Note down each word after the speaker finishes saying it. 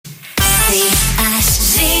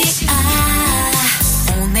C-H-G-A,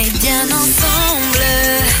 on est bien ensemble.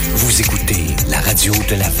 Vous écoutez la radio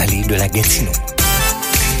de la vallée de la Gatineau.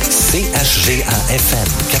 CHGA-FM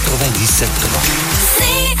 97.3.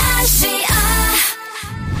 C-H-G-A,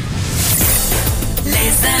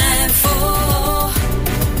 les infos,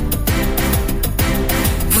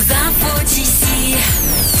 vos infos d'ici.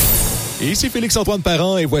 Ici Félix-Antoine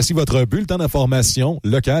Parent et voici votre bulletin d'information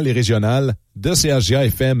locale et régionale de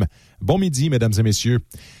CHGA-FM. Bon midi, mesdames et messieurs.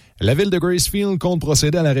 La ville de Gracefield compte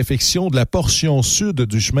procéder à la réfection de la portion sud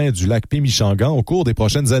du chemin du lac Pémichangan au cours des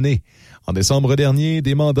prochaines années. En décembre dernier,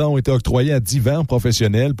 des mandats ont été octroyés à divers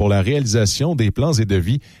professionnels pour la réalisation des plans et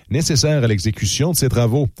devis nécessaires à l'exécution de ces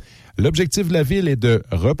travaux. L'objectif de la ville est de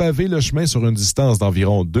repaver le chemin sur une distance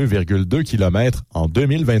d'environ 2,2 km en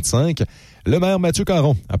 2025. Le maire Mathieu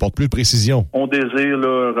Caron apporte plus de précision. On désire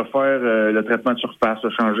refaire le traitement de surface,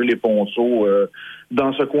 changer les ponceaux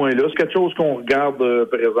dans ce coin-là. C'est quelque chose qu'on regarde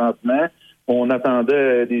présentement. On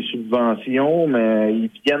attendait des subventions, mais ils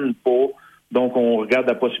viennent pas. Donc, on regarde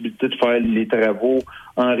la possibilité de faire les travaux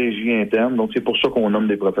en régie interne. Donc, c'est pour ça qu'on nomme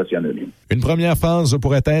des professionnels. Une première phase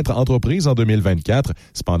pourrait être entreprise en 2024.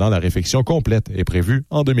 Cependant, la réfection complète est prévue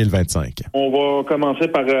en 2025. On va commencer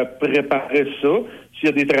par préparer ça. S'il y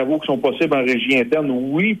a des travaux qui sont possibles en régie interne,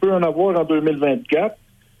 oui, il peut en avoir en 2024.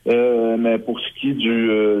 Mais pour ce qui est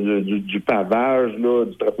du pavage, là,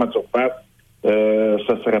 du traitement de surface, ça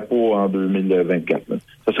ne serait pas en 2024. Là.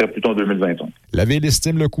 Ça serait plutôt en 2025. La ville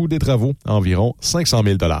estime le coût des travaux à environ 500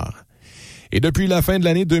 000 $. Et depuis la fin de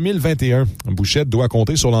l'année 2021, Bouchette doit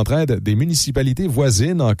compter sur l'entraide des municipalités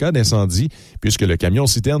voisines en cas d'incendie, puisque le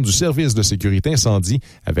camion-citerne du service de sécurité incendie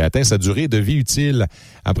avait atteint sa durée de vie utile.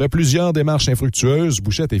 Après plusieurs démarches infructueuses,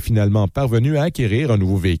 Bouchette est finalement parvenu à acquérir un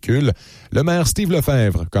nouveau véhicule. Le maire Steve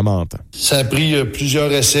Lefebvre commente. Ça a pris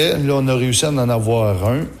plusieurs essais. Là, on a réussi à en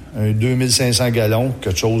avoir un 2500 gallons,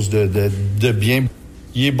 quelque chose de bien.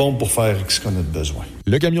 Il est bon pour faire ce qu'on a besoin.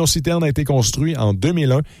 Le camion-citerne a été construit en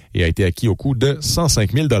 2001 et a été acquis au coût de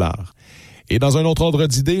 105 000 $. Et dans un autre ordre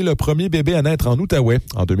d'idée, le premier bébé à naître en Outaouais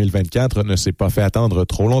en 2024 ne s'est pas fait attendre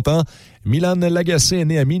trop longtemps. Milan Lagacé est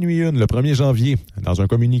né à minuit 1 le 1er janvier. Dans un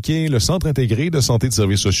communiqué, le Centre intégré de santé et de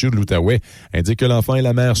services sociaux de l'Outaouais indique que l'enfant et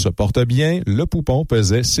la mère se portent bien. Le poupon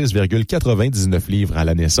pesait 6,99 livres à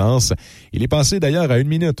la naissance. Il est passé d'ailleurs à 1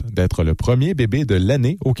 minute d'être le premier bébé de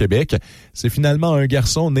l'année au Québec. C'est finalement un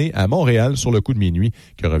garçon né à Montréal sur le coup de minuit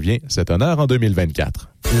que revient cet honneur en 2024.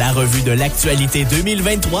 La revue de l'actualité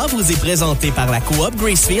 2023 vous est présentée par la Coop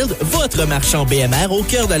Gracefield, votre marchand BMR au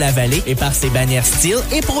cœur de la vallée et par ses bannières Steel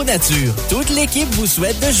et Pro Nature. Toute l'équipe vous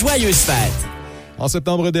souhaite de joyeuses fêtes. En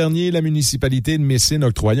septembre dernier, la municipalité de Messine a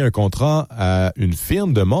octroyé un contrat à une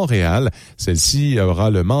firme de Montréal. Celle-ci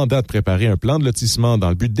aura le mandat de préparer un plan de lotissement dans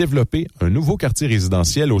le but de développer un nouveau quartier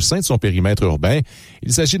résidentiel au sein de son périmètre urbain.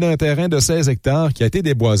 Il s'agit d'un terrain de 16 hectares qui a été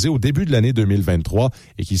déboisé au début de l'année 2023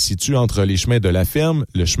 et qui se situe entre les chemins de la ferme,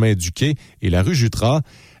 le chemin du quai et la rue Jutras.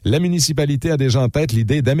 La municipalité a déjà en tête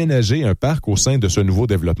l'idée d'aménager un parc au sein de ce nouveau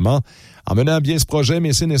développement. En menant à bien ce projet,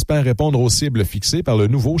 Messine espère répondre aux cibles fixées par le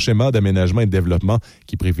nouveau schéma d'aménagement et de développement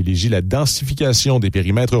qui privilégie la densification des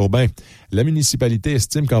périmètres urbains. La municipalité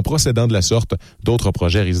estime qu'en procédant de la sorte, d'autres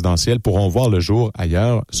projets résidentiels pourront voir le jour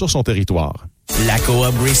ailleurs sur son territoire. La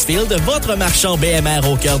Coop Gracefield, votre marchand BMR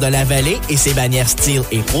au cœur de la vallée et ses bannières Steel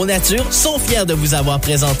et Pro Nature sont fiers de vous avoir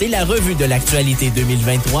présenté la revue de l'actualité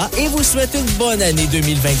 2023 et vous souhaitent une bonne année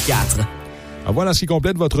 2024. Voilà ce qui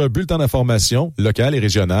complète votre bulletin d'information locale et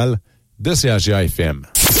régionale de CHGA-FM.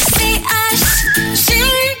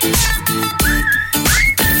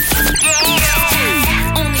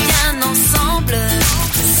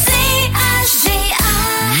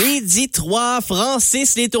 Midi 3,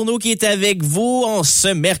 Francis Les Tourneaux qui est avec vous en ce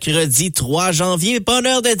mercredi 3 janvier. Bonne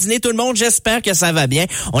heure de dîner tout le monde, j'espère que ça va bien.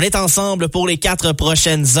 On est ensemble pour les 4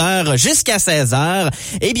 prochaines heures jusqu'à 16 heures.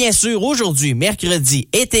 Et bien sûr, aujourd'hui, mercredi,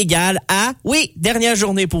 est égal à, dernière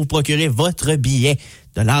journée pour vous procurer votre billet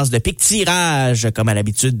de l'As de pique tirage, comme à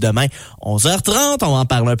l'habitude demain, 11h30. On va en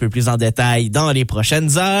parler un peu plus en détail dans les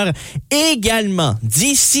prochaines heures. Également,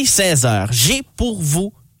 d'ici 16h, j'ai pour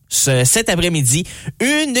vous cet après-midi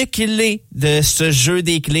une clé de ce jeu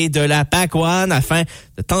des clés de la PAC One afin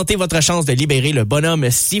de tenter votre chance de libérer le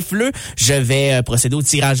bonhomme siffleux. Je vais procéder au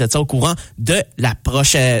tirage de ça au courant des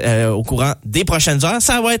prochaines heures.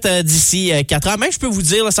 Ça va être d'ici 4 heures. Même je peux vous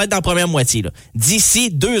dire, ça va être dans la première moitié. Là.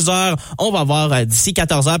 D'ici 2 heures, d'ici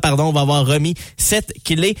 14 heures, on va avoir remis cette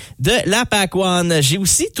clé de la PAC One. J'ai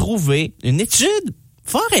aussi trouvé une étude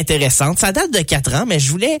fort intéressante. Ça date de 4 ans, mais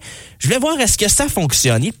je voulais voir est-ce que ça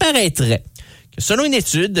fonctionne. Il paraîtrait que selon une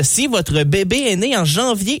étude, si votre bébé est né en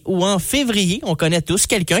janvier ou en février, on connaît tous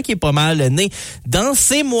quelqu'un qui est pas mal né dans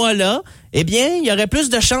ces mois-là, eh bien, il y aurait plus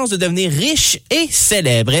de chances de devenir riche et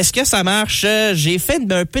célèbre. Est-ce que ça marche? J'ai fait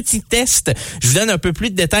un petit test. Je vous donne un peu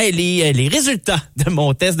plus de détails, les résultats de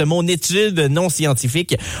mon test, de mon étude non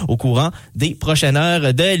scientifique au courant des prochaines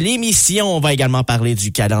heures de l'émission. On va également parler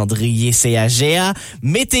du calendrier CAGA,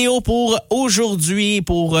 météo pour aujourd'hui,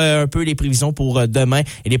 pour un peu les prévisions pour demain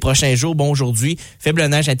et les prochains jours. Bon, aujourd'hui, faible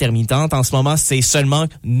neige intermittente. En ce moment, c'est seulement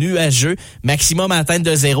nuageux. Maximum à atteindre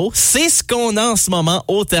de 0. C'est ce qu'on a en ce moment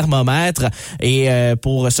au thermomètre. Et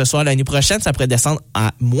pour ce soir, la nuit prochaine, ça pourrait descendre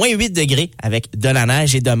à moins 8 degrés avec de la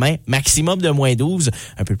neige. Et demain, maximum de moins 12.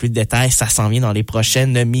 Un peu plus de détails, ça s'en vient dans les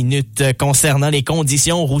prochaines minutes. Concernant les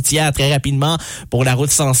conditions routières, très rapidement, pour la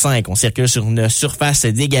route 105, on circule sur une surface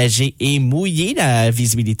dégagée et mouillée. La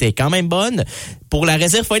visibilité est quand même bonne. Pour la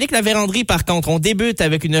réserve phonique, la Vérandrie, par contre, on débute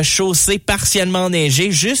avec une chaussée partiellement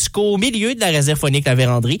neigée jusqu'au milieu de la réserve phonique, la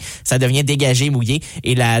Vérandrie. Ça devient dégagé, mouillé.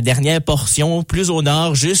 Et la dernière portion, plus au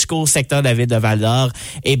nord, jusqu'au secteur de la ville de Val-d'Or,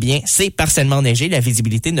 eh bien, c'est partiellement neigé. La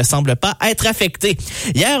visibilité ne semble pas être affectée.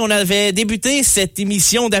 Hier, on avait débuté cette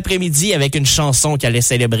émission d'après-midi avec une chanson qui allait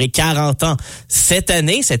célébrer 40 ans. Cette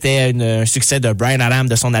année, c'était un succès de Bryan Adams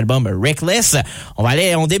de son album Reckless.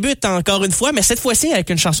 On débute encore une fois, mais cette fois-ci avec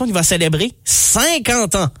une chanson qui va célébrer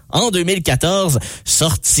 50 ans en 2014,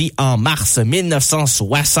 sortie en mars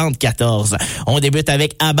 1974. On débute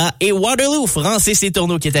avec ABBA et Waterloo. Francis Les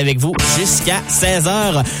Tourneaux qui est avec vous jusqu'à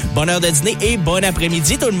 16h. Bonne heure de dîner et bon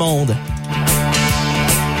après-midi tout le monde.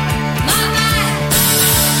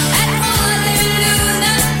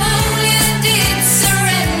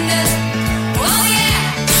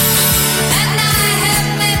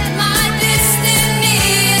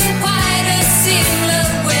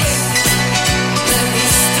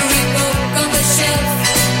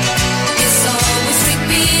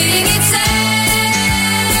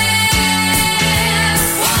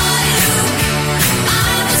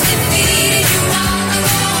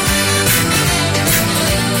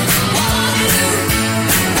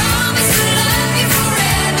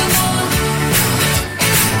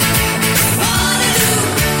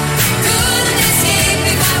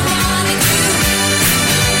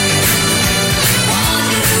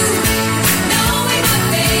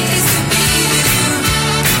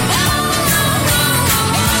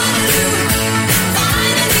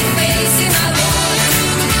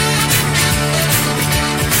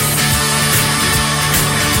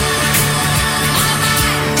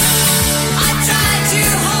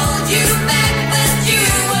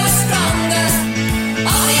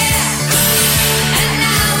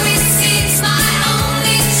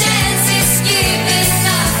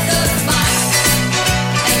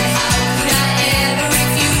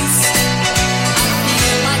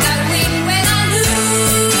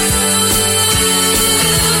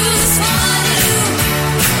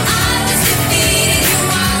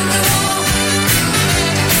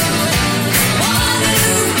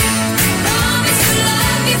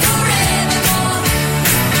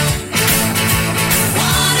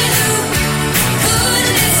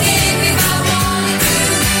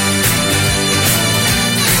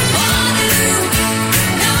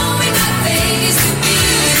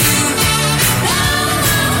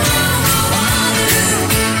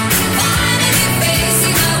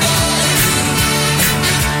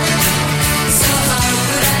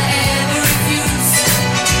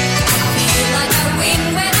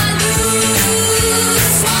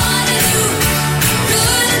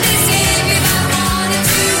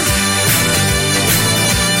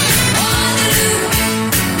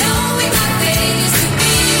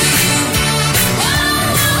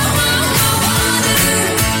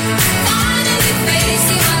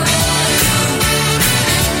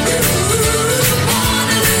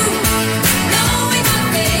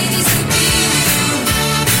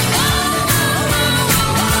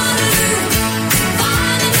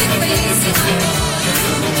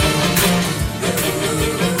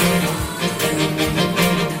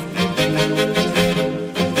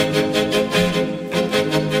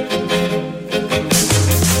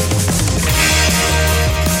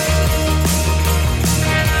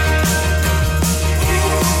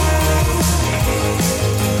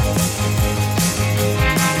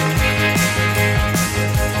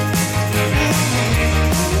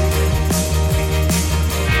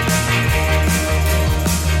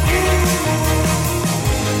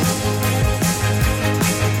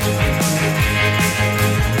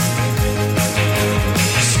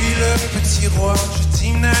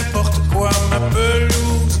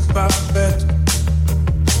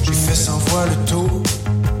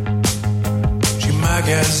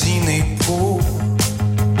 magasiné pour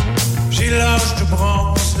l'âge de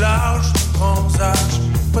bronze, l'âge de bronzage,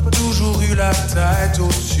 pas toujours eu la tête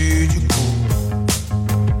au-dessus du cou.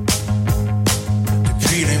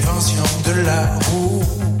 Depuis l'invention de la roue.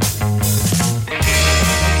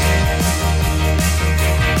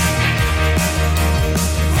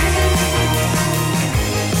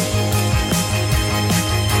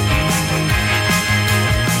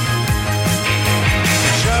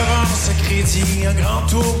 J'avance à crédit, un grand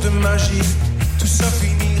tour de magie. Tout ça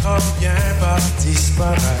finira bien par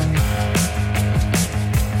disparaître.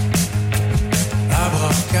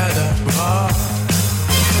 Abracadabra.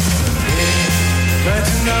 Et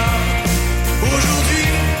maintenant, aujourd'hui,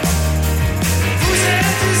 vous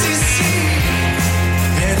êtes tous ici.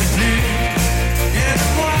 Rien de plus, rien de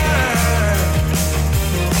moins.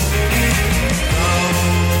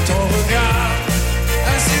 Quand on regarde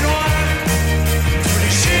assez loin, tous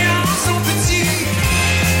les géants sont petits.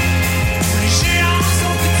 Tous les géants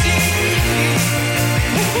sont petits.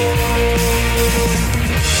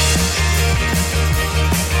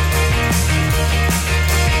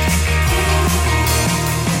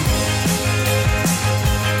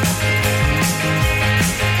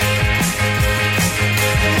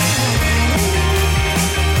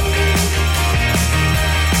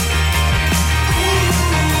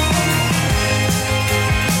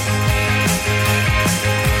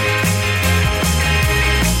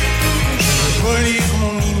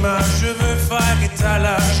 Je veux faire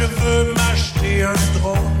étalage, je veux m'acheter un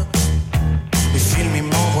drone et filmer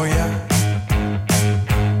mon voyage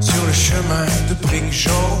sur le chemin de briques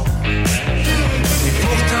jaunes. Et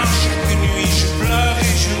pourtant chaque nuit je pleure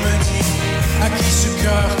et je me dis à qui ce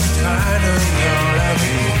cœur qui traîne dans la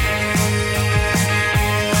rue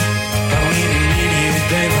parmi les milliers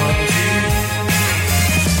d'invendus.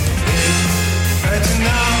 Et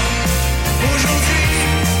maintenant, aujourd'hui,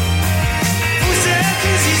 vous êtes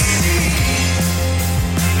ici,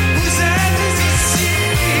 vous êtes ici.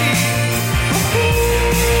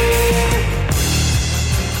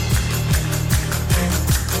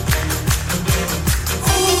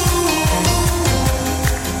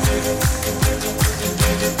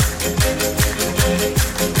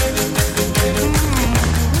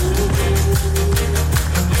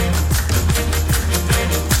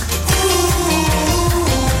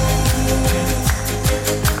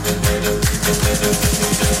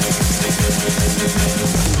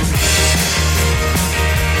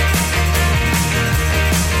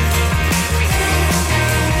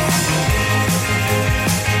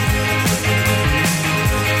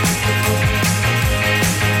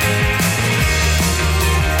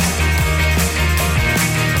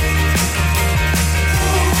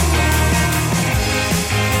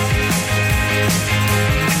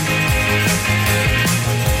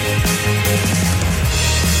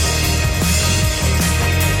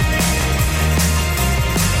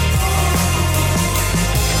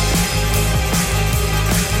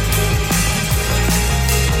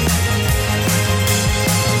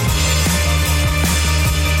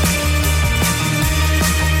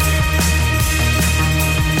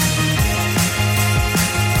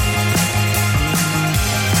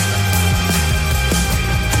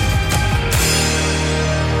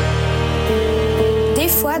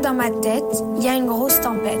 Dans ma tête, il y a une grosse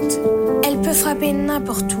tempête. Elle peut frapper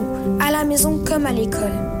n'importe où, à la maison comme à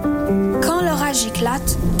l'école. Quand l'orage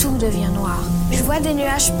éclate, tout devient noir. Je vois des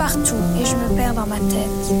nuages partout et je me perds dans ma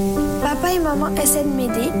tête. Papa et maman essaient de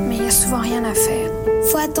m'aider, mais il n'y a souvent rien à faire.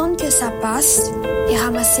 Faut attendre que ça passe et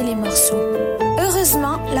ramasser les morceaux.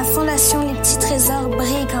 Heureusement, la fondation Les Petits Trésors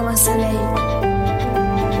brille comme un soleil.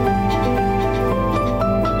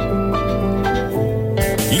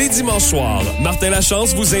 Les dimanches soirs, Martin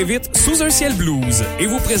Lachance vous invite sous un ciel blues et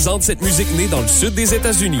vous présente cette musique née dans le sud des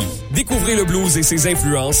États-Unis. Découvrez le blues et ses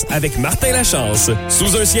influences avec Martin Lachance.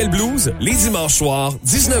 Sous un ciel blues, les dimanches soirs,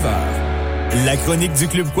 19h. La chronique du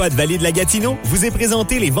Club Quad Vallée de la Gatineau vous est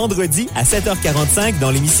présentée les vendredis à 7h45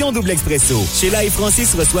 dans l'émission Double Expresso. Sheila et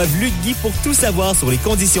Francis reçoivent Luc Guy pour tout savoir sur les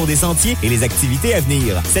conditions des sentiers et les activités à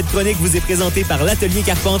venir. Cette chronique vous est présentée par l'Atelier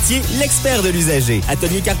Carpentier, l'expert de l'usager.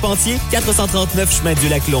 Atelier Carpentier, 439 chemin du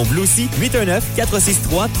Lac-Long, Bloussy,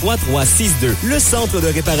 819-463-3362. Le centre de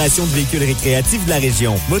réparation de véhicules récréatifs de la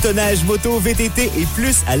région. Motoneige, moto, VTT et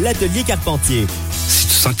plus à l'Atelier Carpentier. Si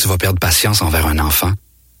tu sens que tu vas perdre patience envers un enfant,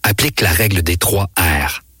 applique la règle des 3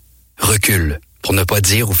 R. Recule, pour ne pas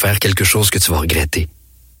dire ou faire quelque chose que tu vas regretter.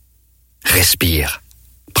 Respire.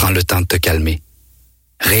 Prends le temps de te calmer.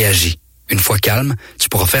 Réagis. Une fois calme, tu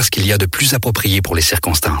pourras faire ce qu'il y a de plus approprié pour les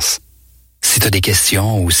circonstances. Si tu as des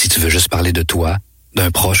questions ou si tu veux juste parler de toi, d'un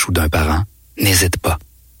proche ou d'un parent, n'hésite pas.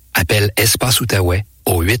 Appelle Espace Outaouais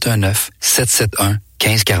au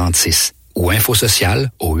 819-771-1546. ou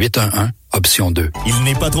infosocial au 811, option 2. Il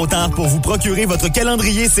n'est pas trop tard pour vous procurer votre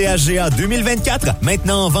calendrier CHGA 2024,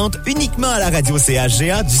 maintenant en vente uniquement à la radio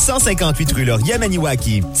CHGA du 158 rue Laurier à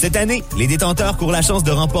Maniwaki. Cette année, les détenteurs courent la chance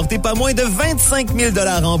de remporter pas moins de 25 000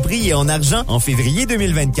 $ en prix et en argent en février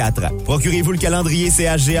 2024. Procurez-vous le calendrier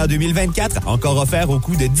CHGA 2024, encore offert au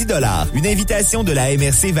coût de 10 $. Une invitation de la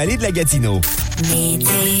MRC Vallée de la Gatineau. Météo,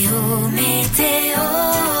 météo.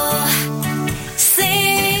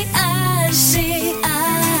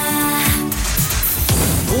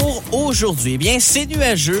 Aujourd'hui, eh bien, c'est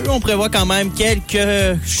nuageux. On prévoit quand même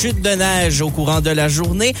quelques chutes de neige au courant de la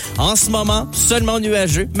journée. En ce moment, seulement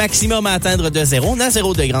nuageux. Maximum à atteindre de 0. On a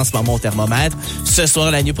 0 degrés en ce moment au thermomètre. Ce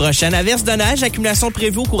soir, la nuit prochaine, averse de neige. Accumulation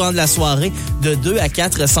prévue au courant de la soirée de 2 à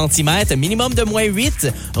 4 cm. Minimum de moins 8.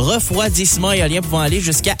 Refroidissement éolien pouvant aller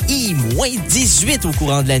jusqu'à moins 18 au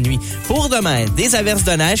courant de la nuit. Pour demain, des averses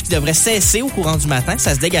de neige qui devraient cesser au courant du matin.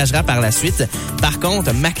 Ça se dégagera par la suite. Par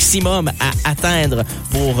contre, maximum à atteindre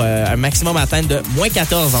pour un maximum à atteindre de moins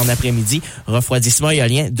 14 en après-midi. Refroidissement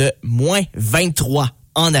éolien de moins 23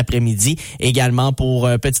 en après-midi. Également pour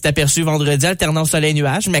petit aperçu vendredi, alternance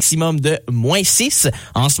soleil-nuage, maximum de moins 6.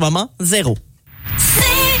 En ce moment, 0.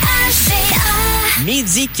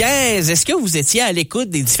 Midi 15. Est-ce que vous étiez à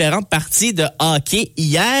l'écoute des différentes parties de hockey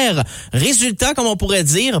hier? Résultat, comme on pourrait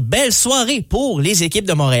dire, belle soirée pour les équipes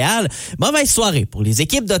de Montréal. Mauvaise soirée pour les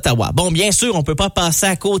équipes d'Ottawa. Bon, bien sûr, on peut pas passer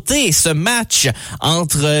à côté ce match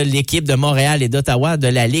entre l'équipe de Montréal et d'Ottawa de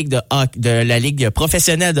la Ligue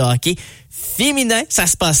professionnelle de hockey féminin. Ça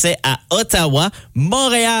se passait à Ottawa.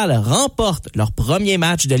 Montréal remporte leur premier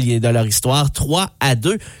match de leur histoire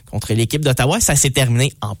 3-2 contre l'équipe d'Ottawa. Ça s'est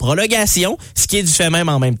terminé en prolongation, ce qui est du fait même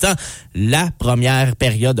en même temps la première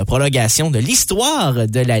période de prolongation de l'histoire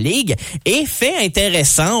de la Ligue. Et fait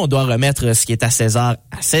intéressant, on doit remettre ce qui est à César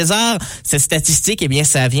à César. Cette statistique, eh bien,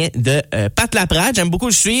 ça vient de Pat Laprade. J'aime beaucoup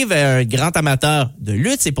le suivre, un grand amateur de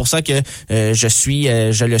lutte. C'est pour ça que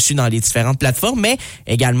je le suis dans les différentes plateformes, mais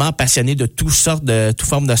également passionné de toutes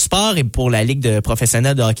formes de sport et pour la Ligue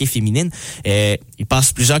professionnelle de hockey féminine. Il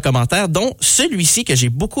passe plusieurs commentaires, dont celui-ci que j'ai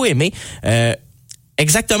beaucoup aimé.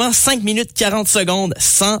 Exactement 5 minutes 40 secondes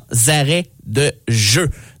sans arrêt de jeu.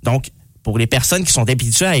 Donc, pour les personnes qui sont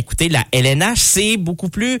habituées à écouter la LNH, c'est beaucoup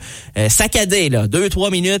plus saccadé, là.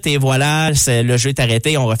 2-3 minutes et voilà, le jeu est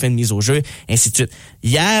arrêté, on refait une mise au jeu, ainsi de suite.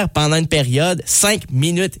 Hier, pendant une période, 5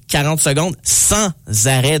 minutes 40 secondes sans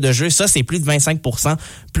arrêt de jeu. Ça, c'est plus de 25%,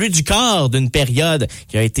 plus du quart d'une période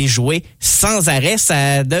qui a été jouée sans arrêt.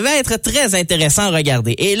 Ça devait être très intéressant à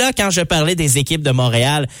regarder. Et là, quand je parlais des équipes de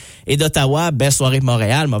Montréal et d'Ottawa, belle soirée de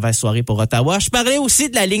Montréal, mauvaise soirée pour Ottawa. Je parlais aussi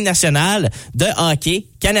de la Ligue nationale de hockey.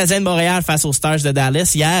 Canadien de Montréal face aux Stars de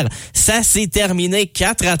Dallas hier. Ça s'est terminé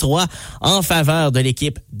 4-3 en faveur de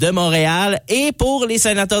l'équipe de Montréal. Et pour les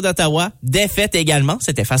Sénateurs d'Ottawa, défaite également.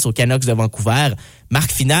 C'était face aux Canucks de Vancouver.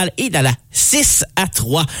 Marque finale et là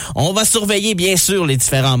 6-3. On va surveiller bien sûr les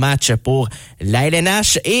différents matchs pour la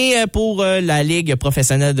LNH et pour la Ligue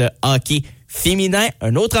professionnelle de hockey féminin.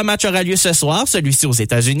 Un autre match aura lieu ce soir, celui-ci aux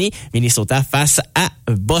États-Unis. Minnesota face à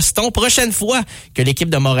Boston. Prochaine fois que l'équipe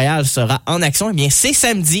de Montréal sera en action, eh bien c'est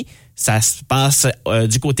samedi. Ça se passe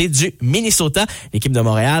du côté du Minnesota. L'équipe de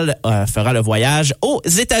Montréal fera le voyage aux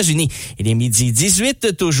États-Unis. Il est midi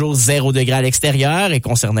 18, toujours 0 degré à l'extérieur. Et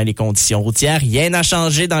concernant les conditions routières, rien n'a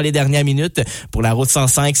changé dans les dernières minutes. Pour la route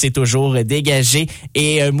 105, c'est toujours dégagé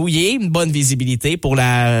et mouillé. Une bonne visibilité. Pour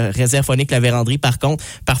la réserve phonique La Vérandrie, par contre,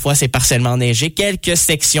 parfois c'est partiellement neigé. Quelques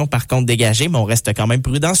sections, par contre, dégagées, mais on reste quand même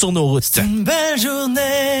prudent sur nos routes. C'est une belle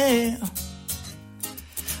journée.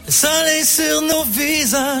 Le soleil sur nos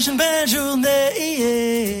visages, une belle journée,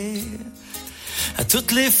 yeah. À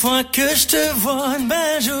toutes les fois que je te vois, une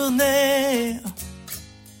belle journée.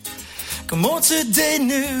 Comme au-dessus des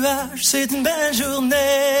nuages, c'est une belle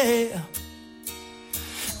journée.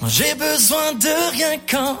 Moi j'ai besoin de rien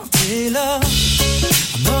quand t'es là.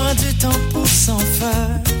 On aura du temps pour s'en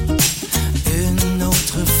faire une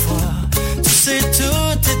autre fois. Tu sais,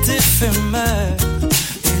 tout est éphémère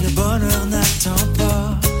et le bonheur n'attend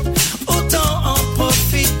pas. Autant en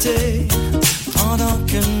profiter pendant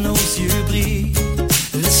que nos yeux brillent.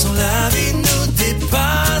 Laissons la vie nous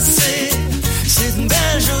dépasser. C'est une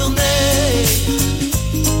belle journée.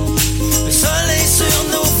 Le soleil sur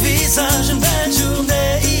nos visages, une belle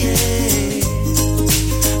journée, yeah.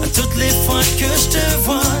 À toutes les fois que je te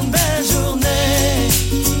vois, une belle journée.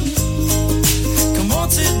 Comme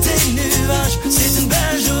au-dessus des nuages, c'est une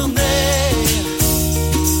belle journée.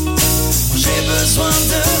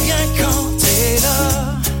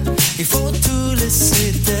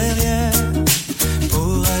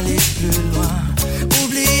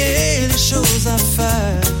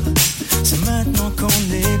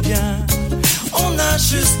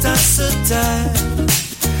 juste à se taire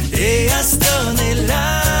et à se donner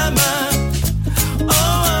la main. Oh,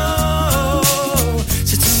 oh, oh,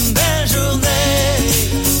 c'est une belle journée.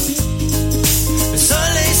 Le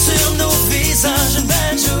soleil sur nos visages, une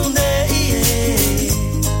belle journée. Yeah.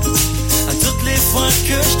 À toutes les fois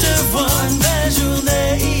que je te vois, une belle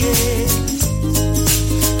journée. Yeah.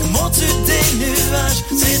 Comme au-dessus des nuages,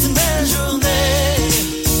 c'est une belle journée.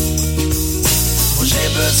 Moi j'ai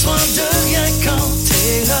besoin de rien quand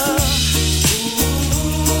t'es là.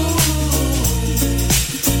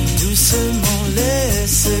 Doucement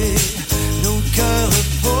laisser nos cœurs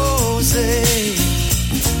reposer.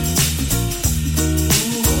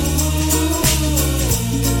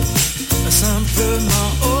 Simplement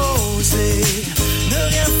oser ne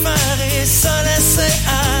rien faire et se laisser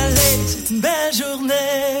aller. C'est une belle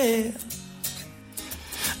journée.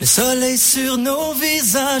 Le soleil sur nos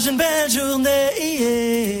visages, une belle journée.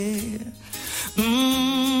 Yeah.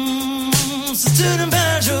 C'est une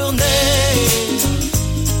belle journée.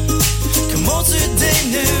 Comme au-dessus des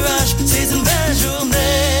nuages, c'est une belle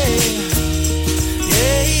journée.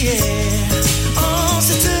 Yeah, yeah. Oh,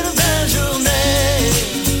 c'est une belle journée.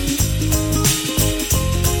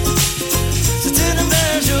 C'est une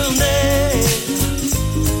belle journée.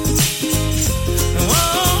 Oh,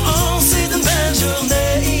 oh, c'est une belle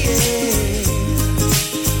journée. Yeah.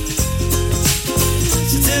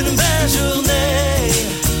 C'est une belle journée.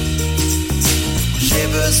 J'ai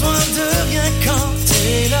besoin de rien quand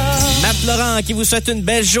t'es là. Matt Laurent qui vous souhaite une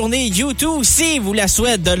belle journée. U2 aussi vous la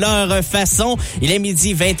souhaite de leur façon. Il est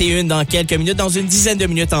 12h21 dans quelques minutes, dans une dizaine de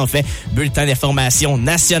minutes en fait. Bulletin d'information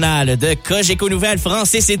nationale de Cogeco Nouvelles.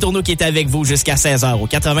 Francis et Tourneau qui est avec vous jusqu'à 16h au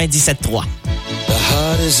 97.3. The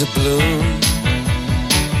heart is a balloon,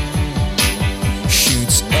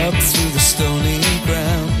 shoots up through the stony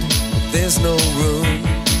ground. There's no room,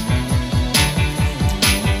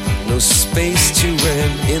 no space to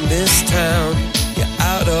rent in this town. You're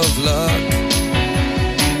out of luck,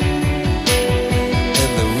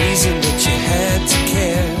 and the reason that you had to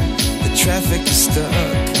care, the traffic is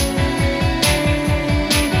stuck,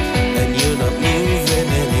 and you're not moving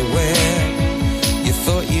anywhere. You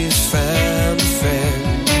thought you'd found a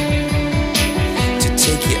friend to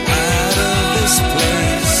take you out of this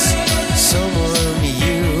place, someone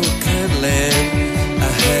you could lend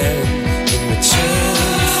a hand in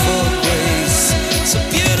return for grace. It's a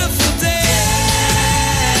beautiful day.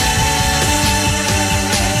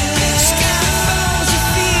 Sky falls, you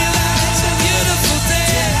feel like it's a beautiful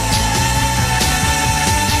day.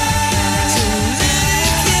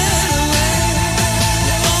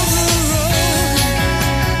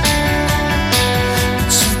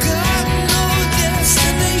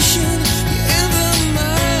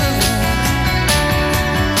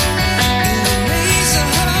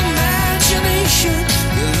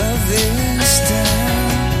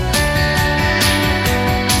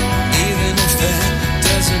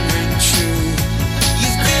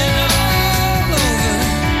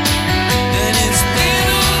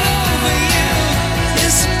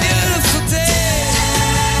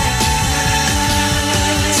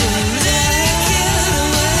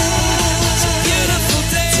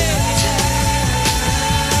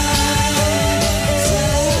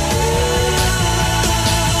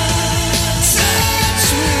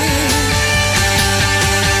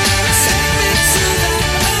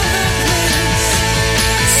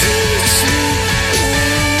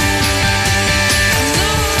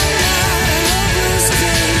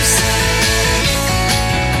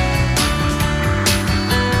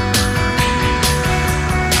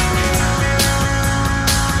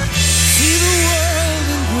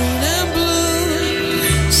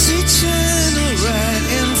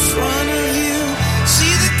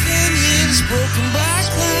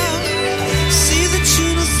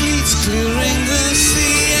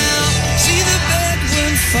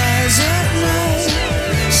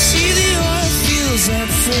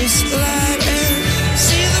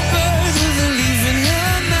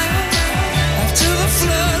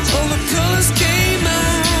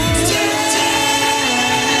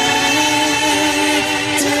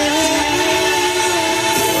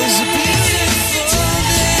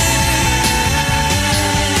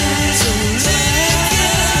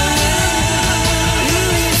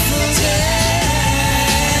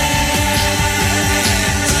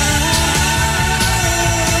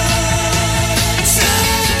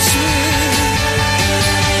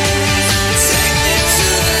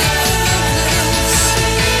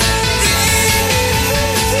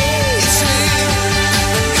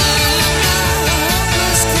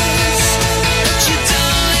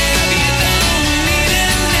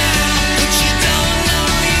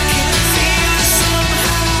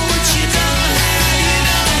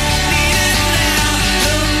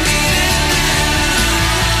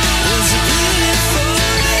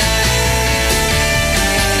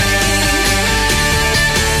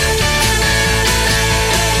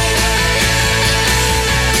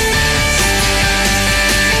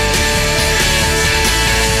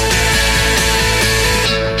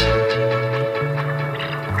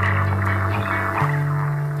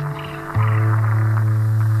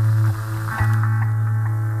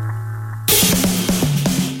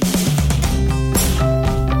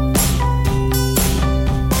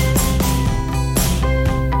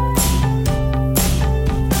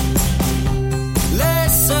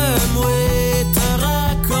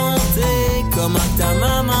 Comment ta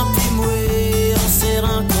maman pis moi, on s'est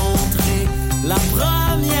rencontrés. La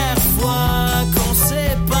première fois qu'on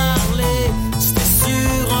s'est parlé, c'était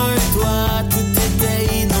sur un toit, tout était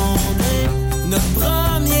inondé. Notre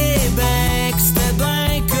premier bec, c'était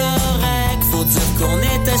ben correct. Faut dire qu'on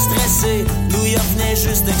était stressés, New York venait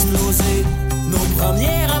juste d'exploser. Nos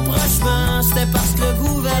premiers rapprochements, c'était parce que le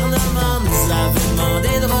gouvernement nous avait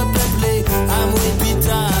demandé de repeupler. À moi et pis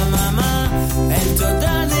ta maman, elle t'a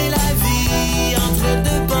donné la vie entre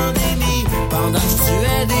deux pandémies. Pendant que je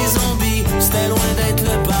tuais des zombies, c'était loin d'être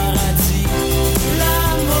le paradis.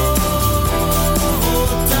 L'amour au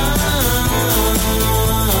temps,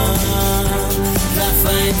 la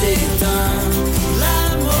fin des temps.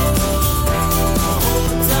 L'amour au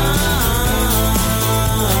temps,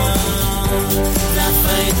 la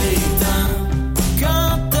fin des temps.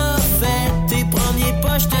 Quand t'as fait tes premiers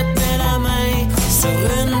pas, je te tenais la main sur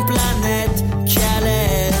une planète qui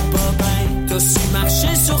allait pas bien. T'as su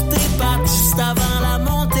marcher sur tes pattes juste avant la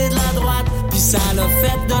montée de la droite. Puis ça l'a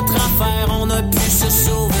fait notre affaire, on a pu se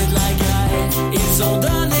sauver de la guerre. Ils ont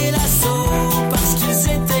donné l'assaut parce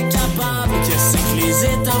qu'ils étaient capables. Que c'est que les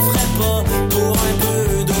États feraient pas pour un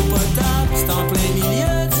peu d'eau potable. C'est en plein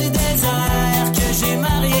milieu du désert que j'ai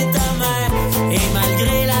marié ta mère. Et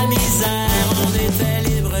malgré la misère, on était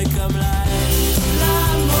libres comme l'air.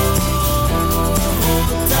 L'amour au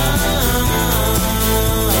temps,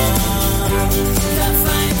 la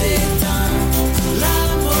fin des temps.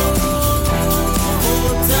 L'amour au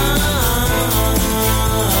temps,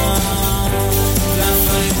 la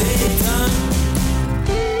fin des temps.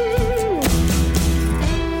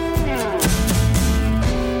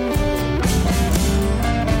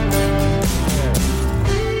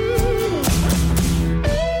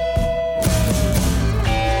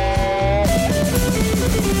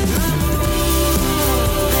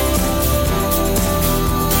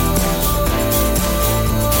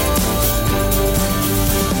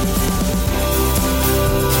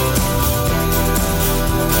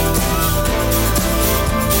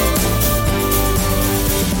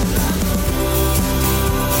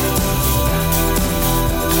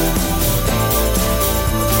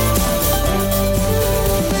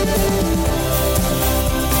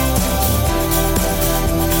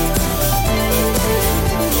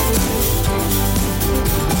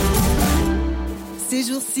 Ces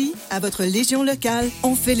jours-ci, à votre Légion locale,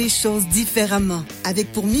 on fait les choses différemment,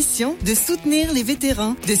 avec pour mission de soutenir les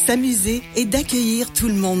vétérans, de s'amuser et d'accueillir tout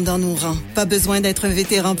le monde dans nos rangs. Pas besoin d'être un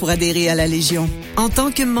vétéran pour adhérer à la Légion. En tant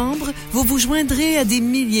que membre, vous vous joindrez à des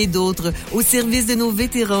milliers d'autres au service de nos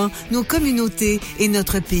vétérans, nos communautés et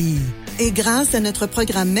notre pays. Et grâce à notre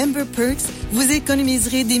programme Member Perks, vous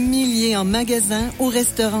économiserez des milliers en magasins, au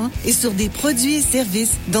restaurant et sur des produits et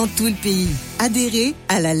services dans tout le pays. Adhérez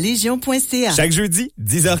à la Légion.ca. Chaque jeudi,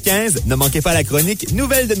 10h15, ne manquez pas la chronique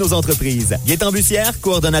Nouvelles de nos entreprises. Gaétan Bussière,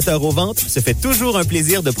 coordonnateur aux ventes, se fait toujours un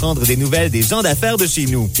plaisir de prendre des nouvelles des gens d'affaires de chez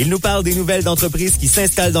nous. Il nous parle des nouvelles d'entreprises qui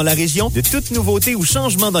s'installent dans la région, de toutes nouveautés ou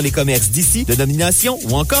changements dans les commerces d'ici, de nominations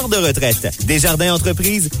ou encore de retraite. Desjardins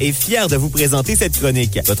Entreprises est fier de vous présenter cette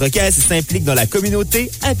chronique. Votre caisse s'implique dans la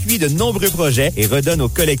communauté, appuie de nombreux projets et redonne aux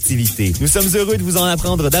collectivités. Nous sommes heureux de vous en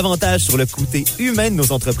apprendre davantage sur le côté humain de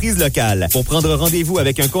nos entreprises locales. Pour prendre rendez-vous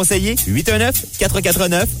avec un conseiller,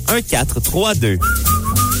 819-449-1432.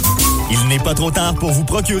 Il n'est pas trop tard pour vous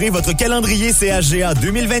procurer votre calendrier CHGA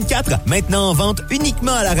 2024, maintenant en vente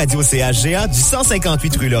uniquement à la radio CHGA du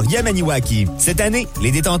 158 rue Laurier-Maniwaki. Cette année,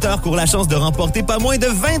 les détenteurs courent la chance de remporter pas moins de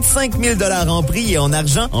 25 000 $ en prix et en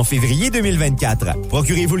argent en février 2024.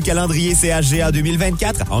 Procurez-vous le calendrier CHGA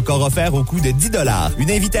 2024, encore offert au coût de 10 $.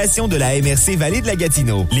 Une invitation de la MRC Vallée de la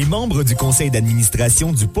Gatineau. Les membres du conseil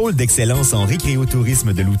d'administration du pôle d'excellence en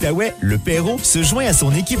récréotourisme de l'Outaouais, le Perrault, se joint à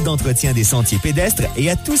son équipe d'entretien des sentiers pédestres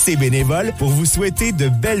et à tous ses bénévoles pour vous souhaiter de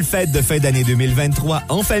belles fêtes de fin d'année 2023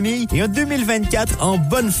 en famille et un 2024 en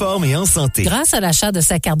bonne forme et en santé. Grâce à l'achat de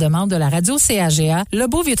sa carte de membre de la radio CHGA, le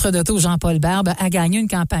beau vitre d'auto Jean-Paul Barbe a gagné une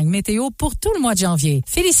campagne météo pour tout le mois de janvier.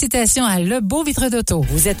 Félicitations à le beau vitre d'auto.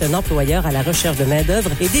 Vous êtes un employeur à la recherche de main-d'œuvre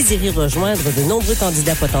et désirez rejoindre de nombreux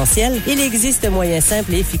candidats potentiels? Il existe un moyen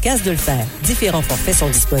simple et efficace de le faire. Différents forfaits sont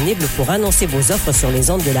disponibles pour annoncer vos offres sur les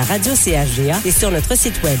ondes de la radio CHGA et sur notre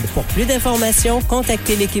site web. Pour plus d'informations,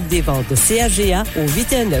 contactez l'équipe des ventes de CHGA au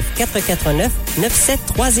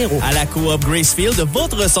 819-449-9730. À la Coop Gracefield,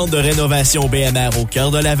 votre centre de rénovation BMR au cœur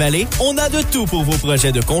de la vallée, on a de tout pour vos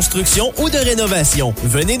projets de construction ou de rénovation.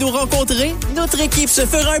 Venez nous rencontrer. Notre équipe se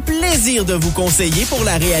fera un plaisir de vous conseiller pour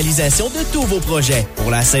la réalisation de tous vos projets. Pour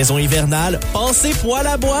la saison hivernale, pensez poêle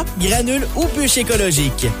à bois, granules ou bûches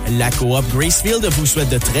écologiques. La Coop Gracefield vous souhaite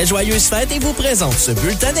de très joyeuses fêtes et vous présente ce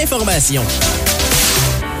bulletin d'information.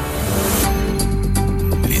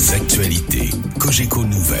 l'actualité. Cogeco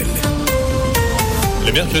Nouvelles.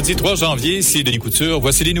 Le mercredi 3 janvier, ici Denis Couture,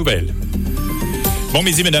 voici les nouvelles. Bon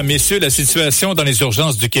midi, mesdames, messieurs. La situation dans les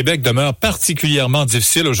urgences du Québec demeure particulièrement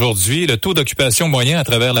difficile aujourd'hui. Le taux d'occupation moyen à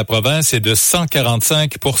travers la province est de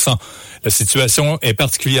 145 %. La situation est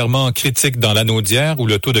particulièrement critique dans l'Anaudière, où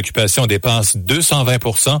le taux d'occupation dépasse 220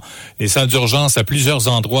 %. Les salles d'urgence à plusieurs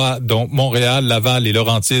endroits, dont Montréal, Laval, les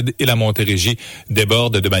Laurentides et la Montérégie,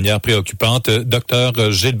 débordent de manière préoccupante.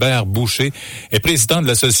 Dr Gilbert Boucher est président de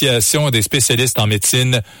l'Association des spécialistes en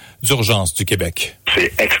médecine d'urgence du Québec.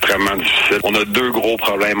 C'est extrêmement difficile. On a deux gros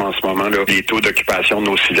problèmes en ce moment. Là. Les taux d'occupation de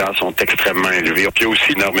nos ciliaires sont extrêmement élevés. Puis il y a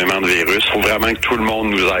aussi énormément de virus. Il faut vraiment que tout le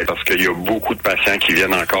monde nous aide parce qu'il y a beaucoup de patients qui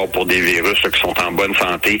viennent encore pour des virus là, qui sont en bonne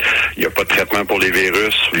santé. Il n'y a pas de traitement pour les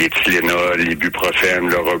virus. Les Tylenol, l'ibuprofène,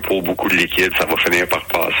 le repos, beaucoup de liquide, ça va finir par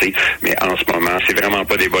passer. Mais en ce moment, c'est vraiment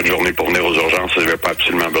pas des bonnes journées pour venir aux urgences. Je n'avais pas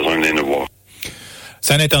absolument besoin de venir nous voir.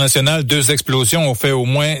 Scène internationale, 2 explosions ont fait au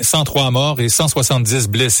moins 103 morts et 170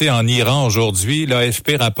 blessés en Iran aujourd'hui.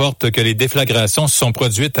 L'AFP rapporte que les déflagrations se sont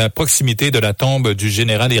produites à proximité de la tombe du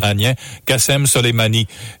général iranien Qassem Soleimani.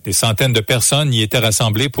 Des centaines de personnes y étaient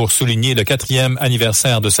rassemblées pour souligner le 4e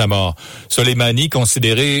anniversaire de sa mort. Soleimani,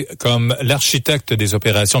 considéré comme l'architecte des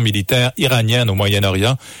opérations militaires iraniennes au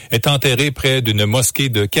Moyen-Orient, est enterré près d'une mosquée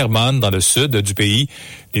de Kerman dans le sud du pays.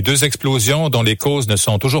 Les 2 explosions, dont les causes ne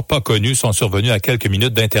sont toujours pas connues, sont survenues à quelques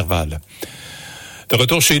minutes d'intervalle. De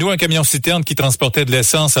retour chez nous, un camion-citerne qui transportait de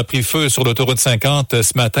l'essence a pris feu sur l'autoroute 50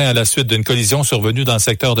 ce matin à la suite d'une collision survenue dans le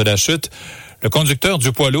secteur de la Chute. Le conducteur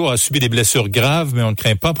du poids lourd a subi des blessures graves, mais on ne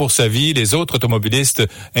craint pas pour sa vie. Les autres automobilistes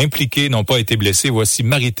impliqués n'ont pas été blessés. Voici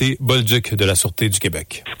Marité Bolduc de la Sûreté du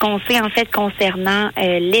Québec. Ce qu'on sait en fait concernant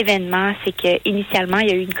l'événement, c'est qu'initialement, il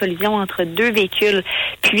y a eu une collision entre 2 véhicules.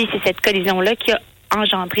 Puis c'est cette collision-là qui a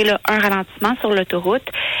engendré là, un ralentissement sur l'autoroute.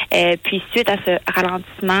 Puis suite à ce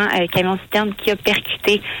ralentissement, camion-citerne qui a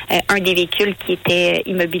percuté un des véhicules qui était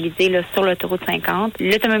immobilisé là, sur l'autoroute 50.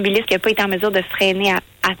 L'automobiliste qui n'a pas été en mesure de freiner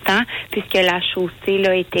à temps puisque la chaussée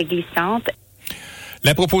là, était glissante.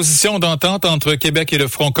 La proposition d'entente entre Québec et le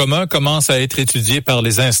Front commun commence à être étudiée par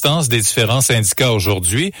les instances des différents syndicats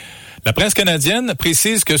aujourd'hui. La presse canadienne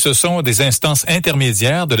précise que ce sont des instances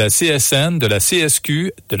intermédiaires de la CSN, de la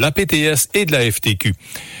CSQ, de l'APTS et de la FTQ.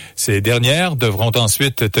 Ces dernières devront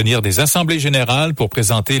ensuite tenir des assemblées générales pour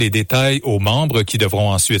présenter les détails aux membres qui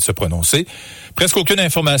devront ensuite se prononcer. Presque aucune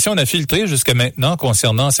information n'a filtré jusqu'à maintenant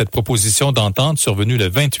concernant cette proposition d'entente survenue le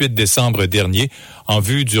 28 décembre dernier en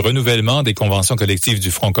vue du renouvellement des conventions collectives du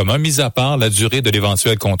Front commun, mis à part la durée de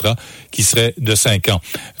l'éventuel contrat qui serait de 5 ans.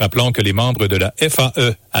 Rappelons que les membres de la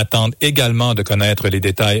FAE attendent également de connaître les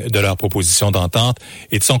détails de leur proposition d'entente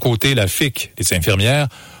et de son côté, la FIC, les infirmières,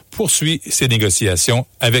 poursuit ses négociations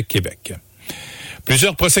avec Québec.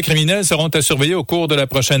 Plusieurs procès criminels seront à surveiller au cours de la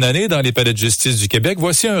prochaine année dans les palais de justice du Québec.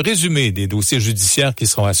 Voici un résumé des dossiers judiciaires qui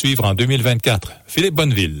seront à suivre en 2024. Philippe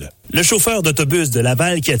Bonneville. Le chauffeur d'autobus de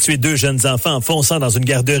Laval qui a tué 2 jeunes enfants en fonçant dans une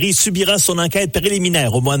garderie subira son enquête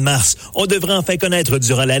préliminaire au mois de mars. On devra enfin connaître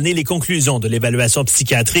durant l'année les conclusions de l'évaluation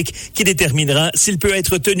psychiatrique qui déterminera s'il peut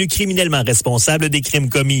être tenu criminellement responsable des crimes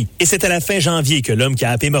commis. Et c'est à la fin janvier que l'homme qui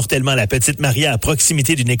a happé mortellement la petite Maria à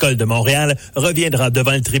proximité d'une école de Montréal reviendra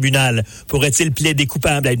devant le tribunal. Pourrait-il plaider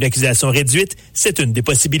coupable à une accusation réduite? C'est une des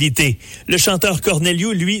possibilités. Le chanteur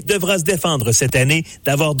Corneliu, lui, devra se défendre cette année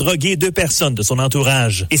d'avoir drogué 2 personnes de son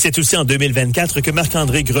entourage. Et c'est aussi en 2024 que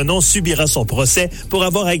Marc-André Grenon subira son procès pour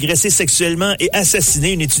avoir agressé sexuellement et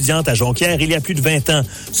assassiné une étudiante à Jonquière il y a plus de 20 ans.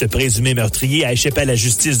 Ce présumé meurtrier a échappé à la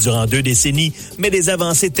justice durant 2 décennies, mais des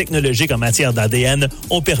avancées technologiques en matière d'ADN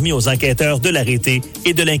ont permis aux enquêteurs de l'arrêter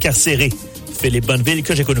et de l'incarcérer. Philippe Bonneville,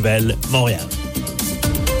 Cogeco Nouvelles, Montréal.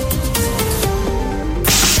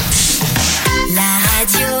 La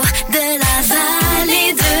radio de la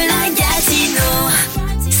vallée de la Gatineau.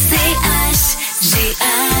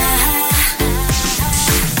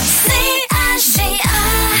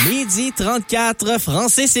 Midi 34,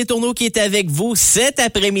 Francis Letourneau qui est avec vous cet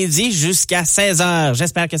après-midi jusqu'à 16h.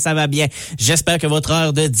 J'espère que ça va bien. J'espère que votre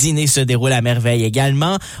heure de dîner se déroule à merveille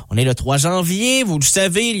également. On est le 3 janvier, vous le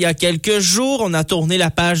savez, il y a quelques jours, on a tourné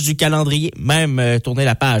la page du calendrier, tourné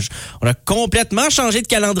la page. On a complètement changé de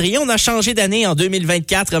calendrier, on a changé d'année en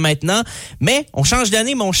 2024 maintenant, mais on change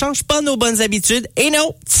d'année, mais on change pas nos bonnes habitudes. Et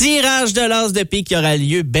non, tirage de l'as de pique qui aura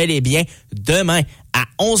lieu bel et bien demain à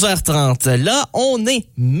 11h30. Là, on est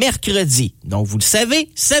mercredi. Donc, vous le savez,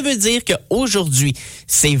 ça veut dire qu'aujourd'hui,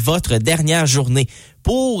 c'est votre dernière journée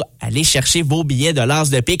pour aller chercher vos billets de l'As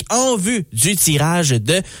de pique en vue du tirage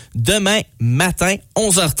de demain matin,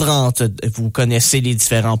 11h30. Vous connaissez les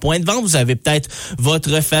différents points de vente. Vous avez peut-être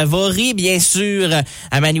votre favori. Bien sûr,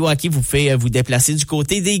 à Maniwaki, vous pouvez vous déplacer du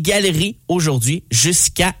côté des galeries aujourd'hui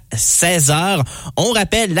jusqu'à 16h. On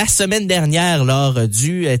rappelle la semaine dernière lors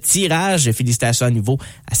du tirage, félicitations à nouveau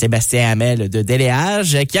à Sébastien Hamel de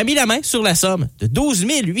Déléage qui a mis la main sur la somme de 12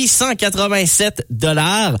 887 $. Il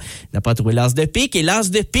n'a pas trouvé l'As de pique et l'As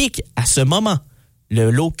de pique à ce moment,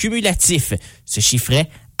 le lot cumulatif se chiffrait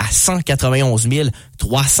à 191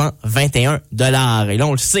 321 $. Et là,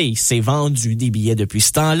 on le sait, il s'est vendu des billets depuis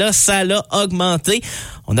ce temps-là. Ça l'a augmenté.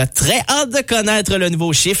 On a très hâte de connaître le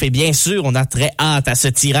nouveau chiffre et bien sûr, on a très hâte à ce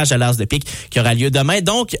tirage à l'As de pique qui aura lieu demain.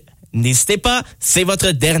 Donc, n'hésitez pas, c'est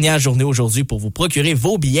votre dernière journée aujourd'hui pour vous procurer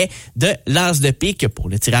vos billets de l'As de pique pour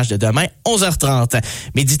le tirage de demain, 11h30.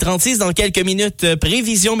 Midi 36, dans quelques minutes,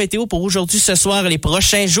 prévision météo pour aujourd'hui, ce soir, les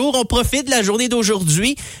prochains jours. On profite de la journée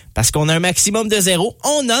d'aujourd'hui parce qu'on a un maximum de 0.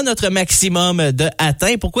 On a notre maximum de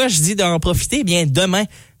atteint. Pourquoi je dis d'en profiter? Eh bien, demain,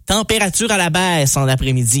 température à la baisse en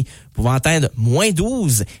après-midi, pouvant atteindre moins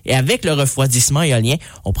 12. Et avec le refroidissement éolien,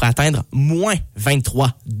 on pourrait atteindre moins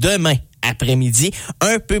 23 demain après-midi.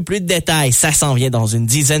 Un peu plus de détails, ça s'en vient dans une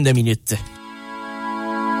dizaine de minutes.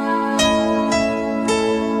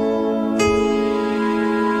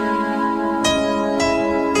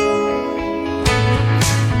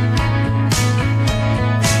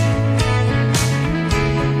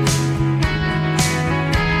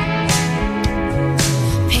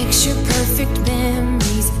 Picture perfect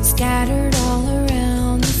memories scattered all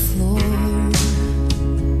around the floor.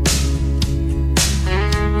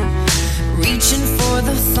 Reaching for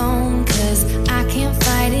the phone 'cause I can't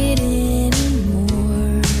fight it anymore.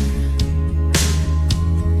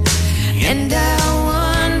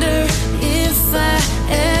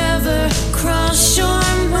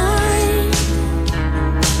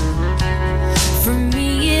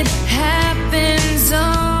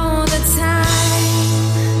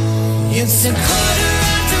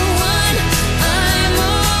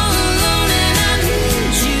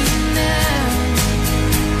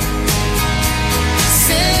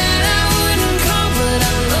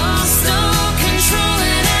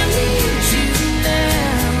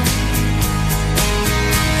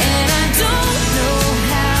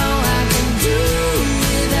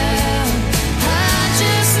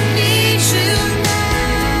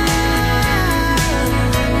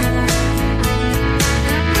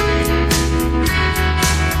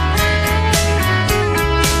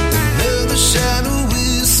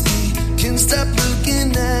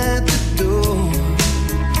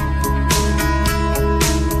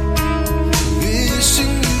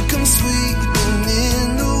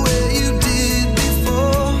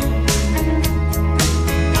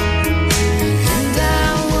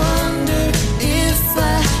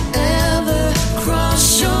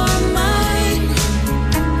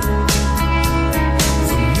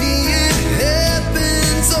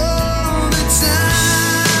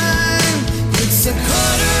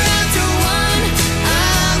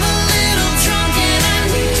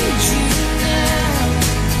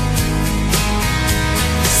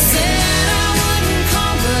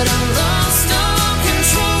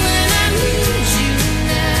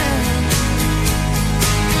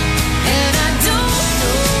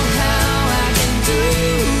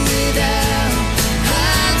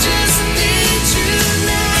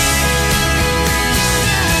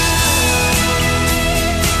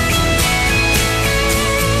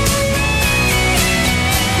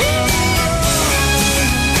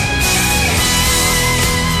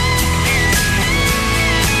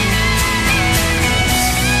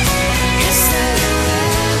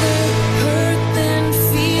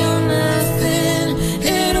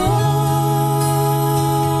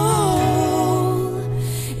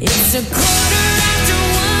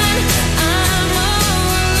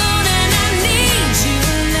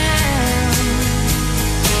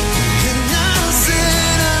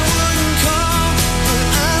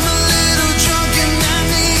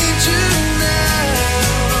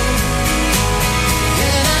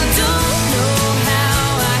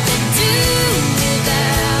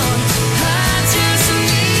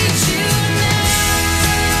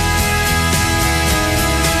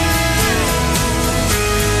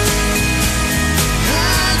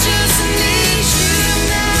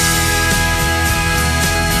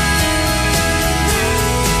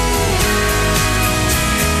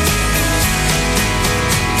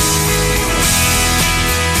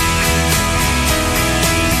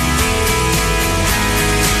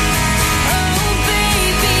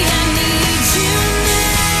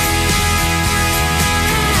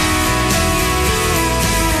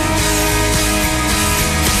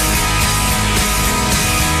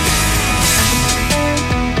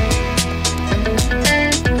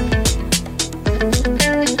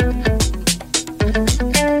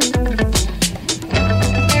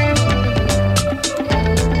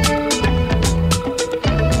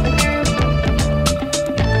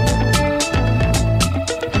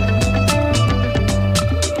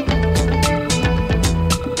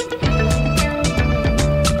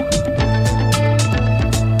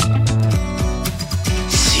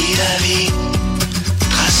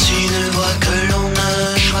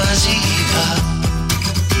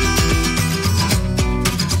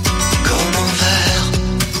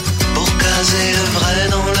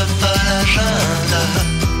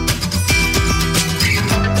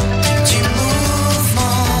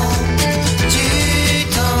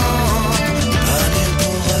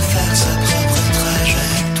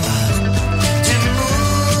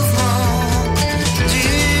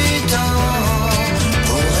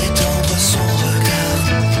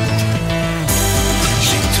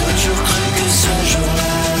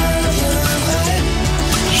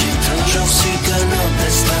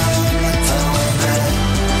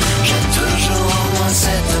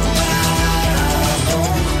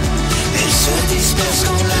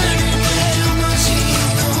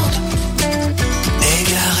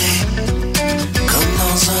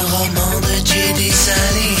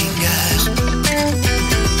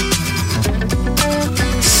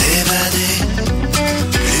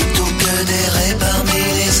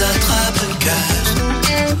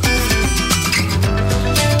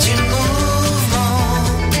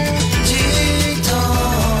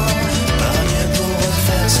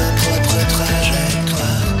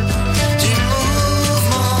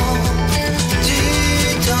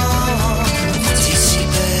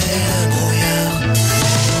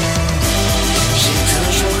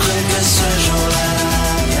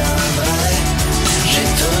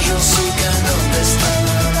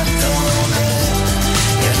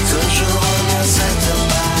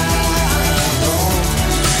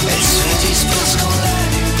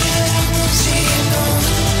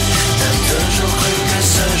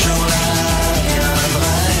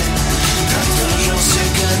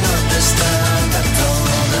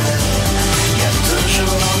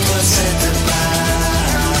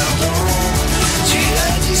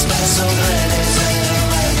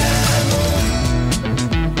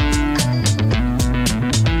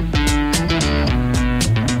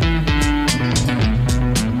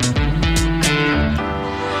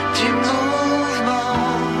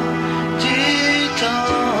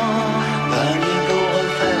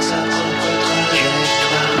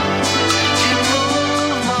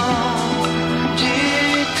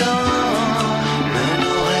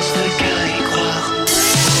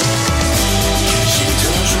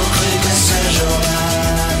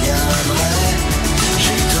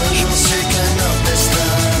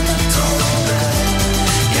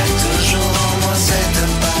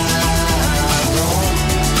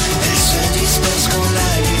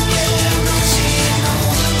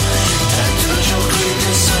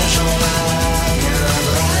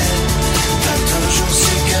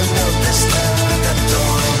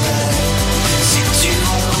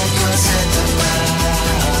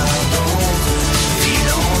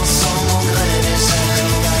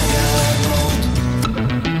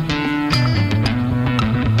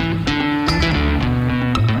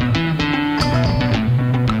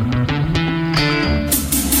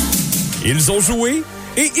 Ils ont joué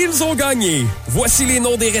et ils ont gagné. Voici les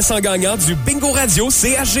noms des récents gagnants du Bingo Radio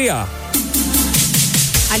CHGA.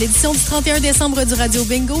 À l'édition du 31 décembre du Radio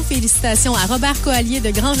Bingo, félicitations à Robert Coallier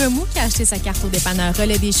de Grand Remous qui a acheté sa carte au dépanneur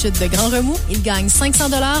Relais des Chutes de Grand Remous. Il gagne 500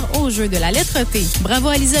 $ au jeu de la lettre T. Bravo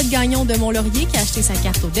à Lisette Gagnon de Mont-Laurier qui a acheté sa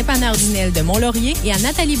carte au dépanneur Dinel de Mont-Laurier et à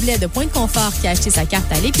Nathalie Blais de Pointe-Confort qui a acheté sa carte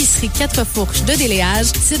à l'épicerie 4 Fourches de Déléage.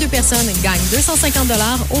 Ces deux personnes gagnent 250 $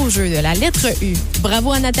 au jeu de la lettre U.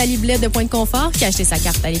 Bravo à Nathalie Blais de Pointe-Confort qui a acheté sa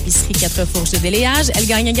carte à l'épicerie 4 Fourches de Déléage. Elle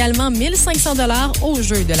gagne également 1500 $ au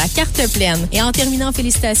jeu de la carte pleine. Et en terminant,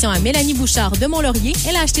 félicitations à Mélanie Bouchard de Mont-Laurier.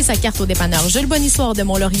 Elle a acheté sa carte au dépanneur Jules Bonissoir de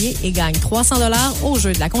Mont-Laurier et gagne 300 $ au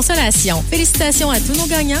jeu de la consolation. Félicitations à tous nos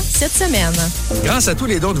gagnants cette semaine. Grâce à tous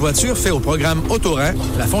les dons de voitures faits au programme Auto-Rhin,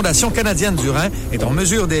 la Fondation canadienne du Rhin est en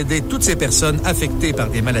mesure d'aider toutes ces personnes affectées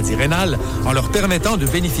par des maladies rénales en leur permettant de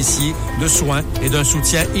bénéficier de soins et d'un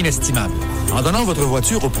soutien inestimable. En donnant votre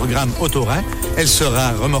voiture au programme Auto-Rhin, elle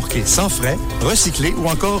sera remorquée sans frais, recyclée ou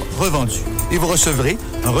encore revendue. Et vous recevrez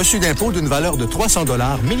un reçu d'impôt d'une valeur de 300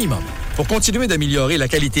 $ minimum. Pour continuer d'améliorer la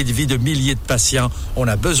qualité de vie de milliers de patients, on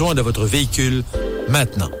a besoin de votre véhicule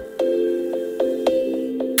maintenant.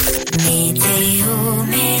 Météo,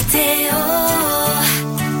 météo,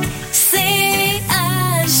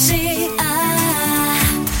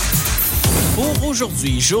 Pour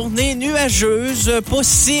aujourd'hui, journée nuageuse,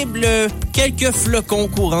 possible quelques flocons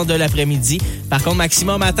courant de l'après-midi. Par contre,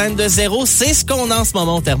 maximum atteinte de 0, c'est ce qu'on a en ce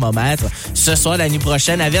moment au thermomètre. Ce soir, la nuit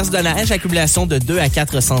prochaine, averse de neige, accumulation de 2 à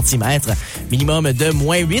 4 cm. Minimum de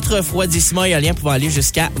 -8, refroidissement éolien pouvant aller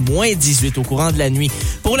jusqu'à -18 au courant de la nuit.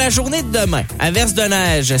 Pour la journée de demain, averse de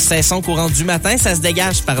neige, cessant au courant du matin, ça se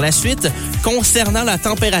dégage par la suite. Concernant la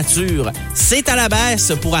température, c'est à la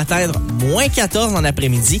baisse pour atteindre -14 en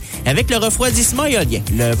après-midi avec le refroidissement éolien.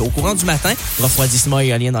 Au courant du matin, refroidissement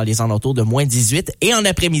éolien dans les alentours de -18 et en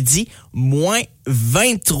après-midi,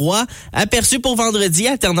 -23. Aperçu pour vendredi,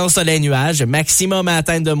 alternant soleil-nuage, maximum à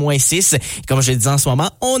atteindre de -6. Comme je le disais en ce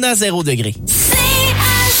moment, on a 0 degré.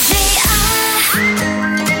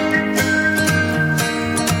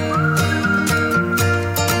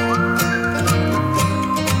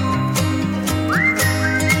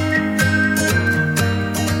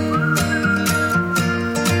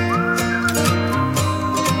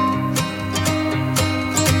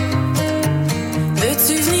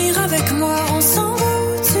 Veux-tu venir avec moi, on s'en va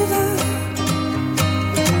où tu veux.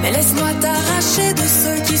 Mais laisse-moi t'arracher de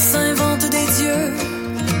ceux qui s'inventent des dieux.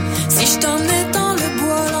 Si je t'emmenais dans le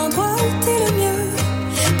bois, l'endroit où t'es le mieux.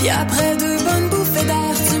 Puis après 2 bonnes bouffées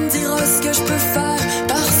d'air, tu me diras ce que je peux faire.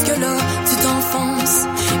 Parce que là, tu t'enfonces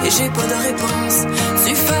et j'ai pas de réponse.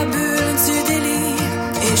 Tu fabules, tu délires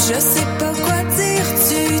et je sais pas quoi dire.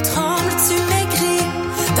 Tu trembles, tu maigris,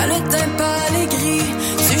 t'as le teint pâle et gris.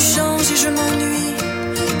 Tu changes et je m'ennuie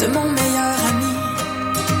de mon meilleur ami.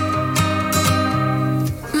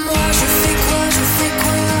 Moi je fais quoi?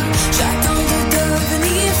 J'attends de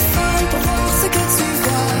devenir folle pour voir ce que tu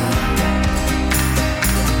vois.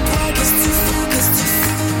 Toi qu'est-ce que tu fous?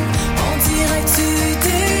 On dirait que tu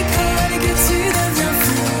décolles et que tu deviens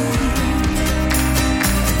fou.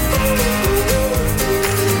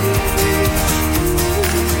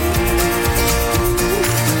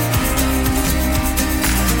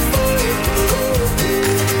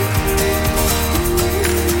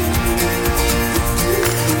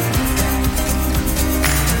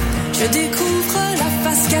 Je découvre la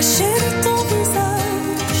face cachée de ton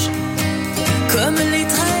visage, comme les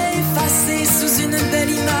traits effacés sous une belle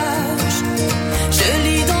image. Je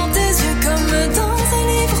lis dans tes yeux comme dans un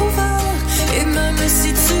livre ouvert, et même si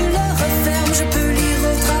tu le refermes, je peux lire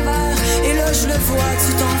au travers. Et là je le vois,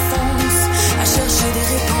 tu t'enfonces à chercher des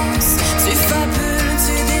réponses. Tu fabules,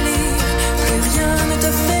 tu délires, plus rien ne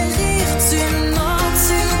te fait rire. Tu mens,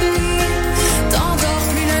 tu oublies, t'endors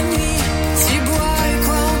plus la nuit. Tu bois et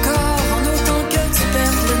quoi encore, en autant que tu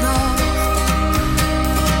perds le nord.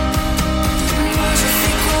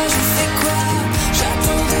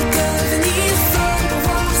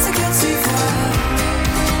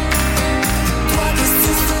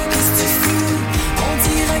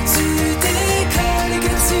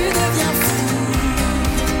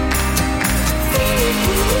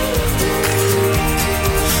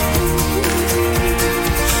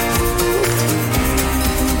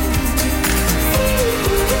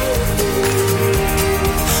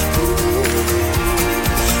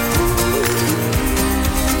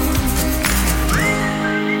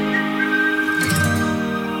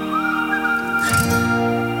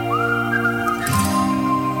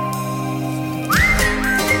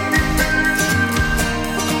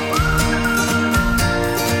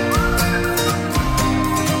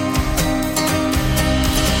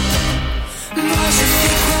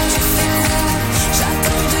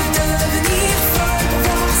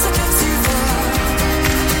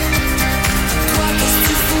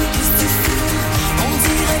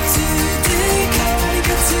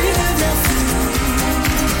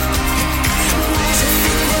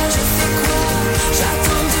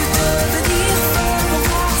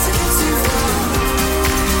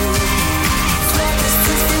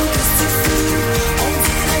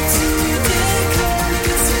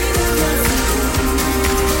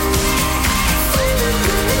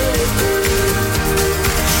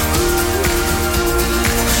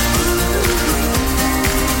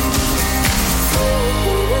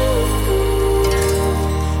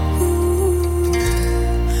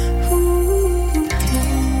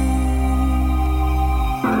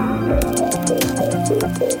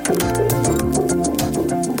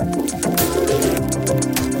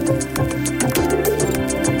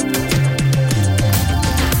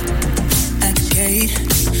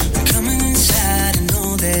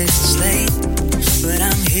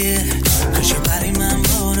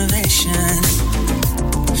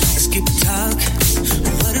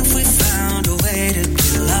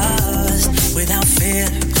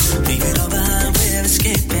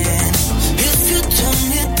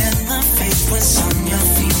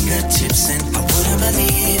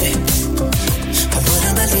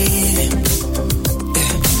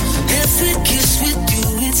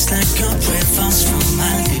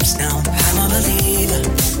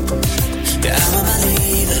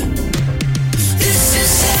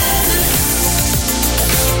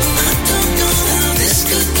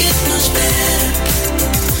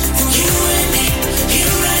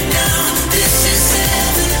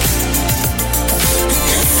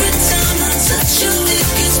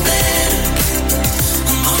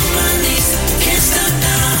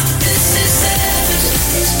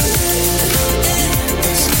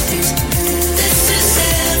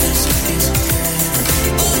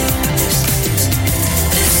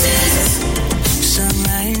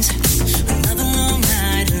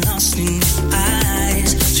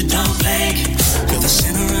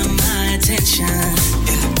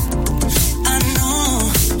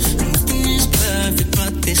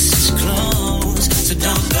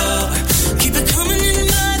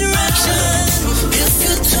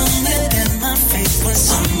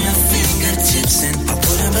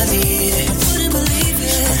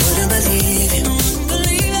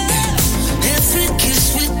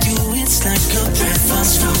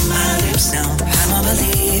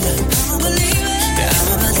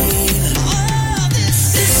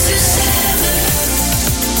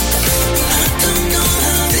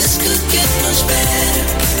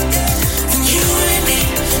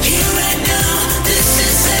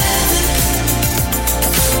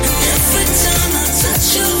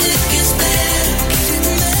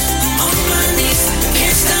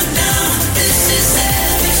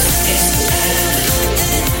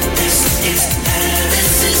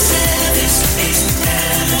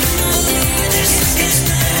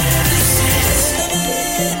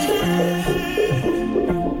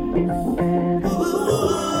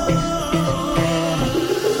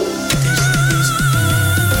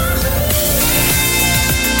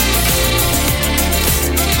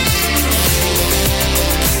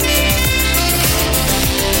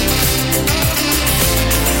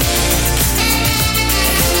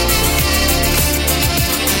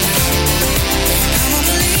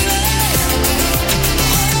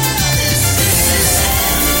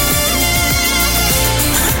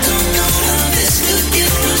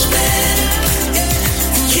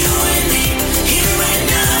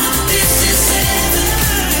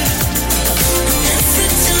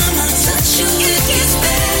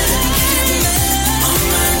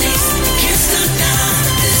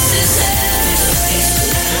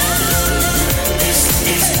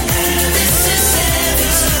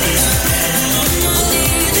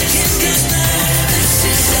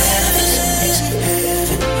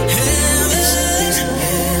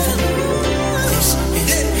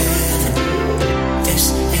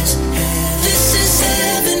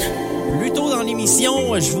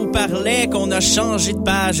 je vous parlais qu'on a changé de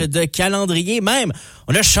page de calendrier. Même,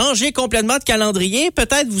 on a changé complètement de calendrier.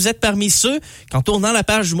 Peut-être vous êtes parmi ceux, qu'en tournant la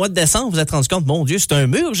page du mois de décembre, vous êtes rendu compte, mon Dieu, c'est un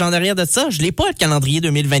mur, j'en ai rien de ça. Je l'ai pas, le calendrier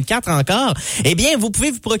 2024 encore. Eh bien, vous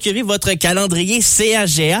pouvez vous procurer votre calendrier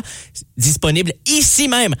CAGA, disponible ici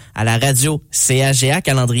même à la radio CAGA,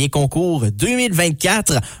 calendrier concours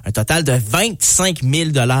 2024. Un total de 25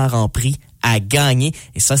 000 $ en prix à gagner.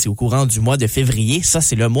 Et ça, c'est au courant du mois de février. Ça,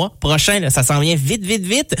 c'est le mois prochain. Là. Ça s'en vient vite, vite,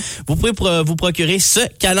 vite. Vous pouvez vous procurer ce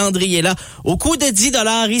calendrier-là au coût de 10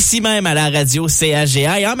 $ ici même à la radio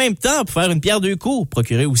CAGA. Et en même temps, pour faire une pierre deux coups,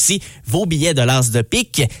 procurez aussi vos billets de l'As de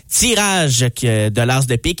pique. Tirage de l'As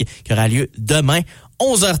de pique qui aura lieu demain.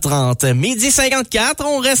 11h30, 12h54,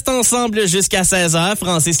 on reste ensemble jusqu'à 16h.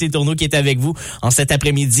 Francis Letourneau qui est avec vous en cet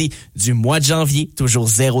après-midi du mois de janvier, toujours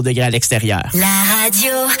 0 degré à l'extérieur. La radio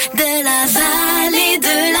de la vallée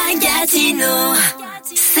de la Gatineau,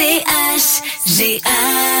 CHGA,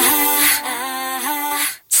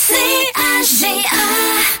 CHGA.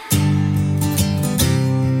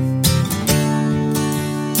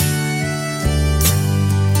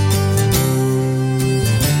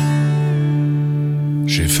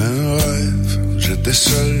 J'ai fait un rêve, j'étais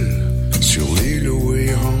seul sur l'île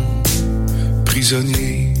Ouéran,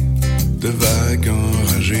 prisonnier de vagues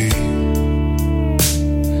enragées.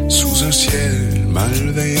 Sous un ciel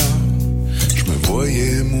malveillant, je me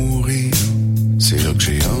voyais mourir. C'est là que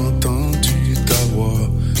j'ai entendu ta voix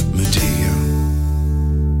me dire: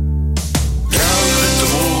 garde le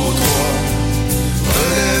dos droit,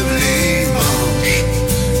 relève les manches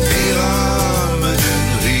et rame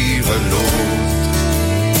d'une rive à l'autre.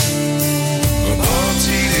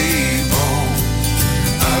 Repartis les ponts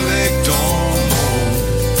avec ton monde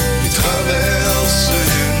et traverse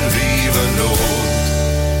d'une rive à l'autre.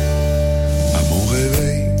 À mon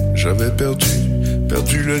réveil, j'avais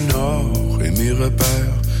perdu le nord et mes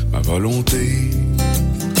repères, ma volonté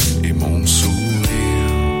et mon sourire.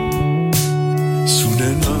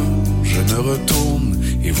 Soudainement, je me retourne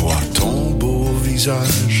et vois ton beau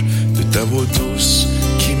visage, de ta voix douce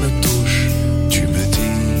qui me touche. Tu me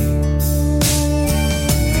dis: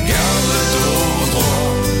 garde le dos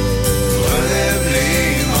droit, relève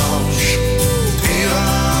les manches et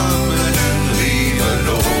rame d'une rive à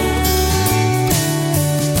l'autre.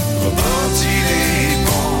 Rebâtis les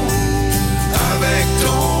ponts avec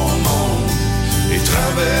ton monde et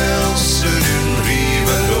traverse d'une rive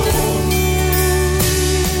à l'autre.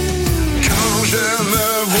 Quand je me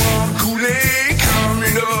vois couler comme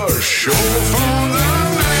une roche au fond de la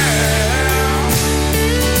mer,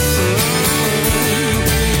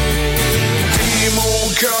 tes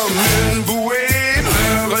mots comme une bouée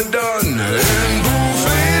me redonnent une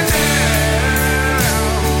bouffée d'air.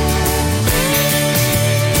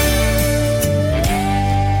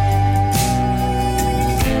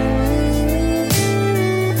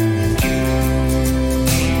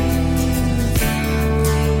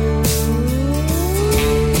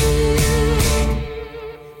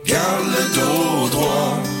 Garde le dos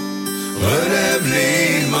droit, relève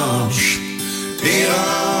les manches et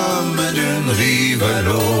rame d'une rive à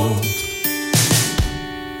l'autre.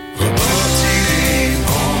 Rebâtis les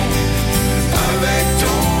ponts avec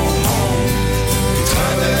ton monde et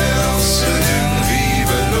traverse d'une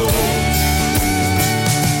rive à l'autre.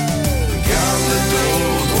 Garde le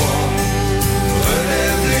dos droit,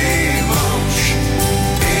 relève les manches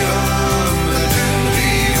et rame d'une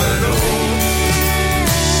rive à l'autre.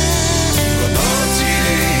 Rebâtis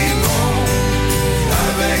les ponts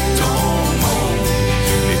avec ton monde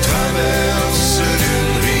et traverse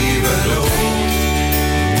d'une rive à l'autre.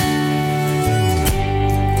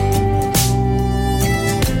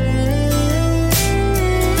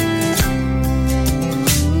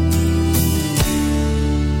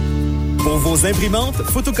 Pour vos imprimantes,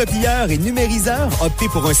 photocopieurs et numériseurs, optez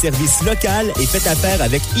pour un service local et faites affaire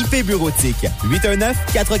avec IP Bureautique.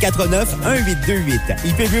 819-449-1828.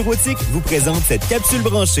 IP Bureautique vous présente cette capsule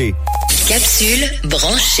branchée. Capsule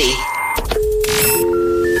branchée.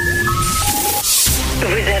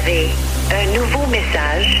 Vous avez un nouveau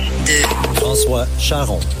message de François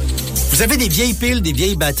Charon. Vous avez des vieilles piles, des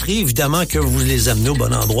vieilles batteries, évidemment que vous les amenez au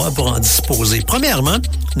bon endroit pour en disposer. Premièrement,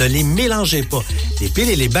 ne les mélangez pas. Les piles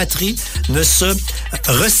et les batteries ne se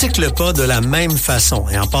recyclent pas de la même façon.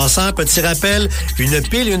 Et en passant, petit rappel, une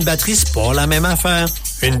pile et une batterie, c'est pas la même affaire.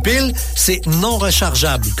 Une pile, c'est non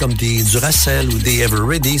rechargeable, comme des Duracell ou des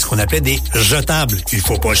Eveready, ce qu'on appelait des jetables. Il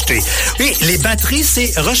faut pas jeter. Et les batteries,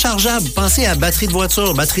 c'est rechargeable. Pensez à batterie de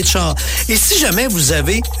voiture, batterie de char. Et si jamais vous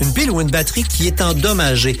avez une pile ou une batterie qui est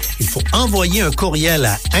endommagée, il faut envoyer un courriel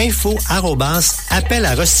à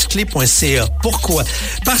info@appelarecycler.ca. Pourquoi?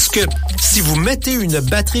 Parce que si vous mettez une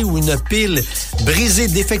batterie ou une pile brisée,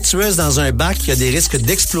 défectueuse dans un bac, il y a des risques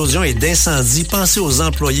d'explosion et d'incendie. Pensez aux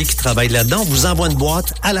employés qui travaillent là-dedans. On vous envoie une boîte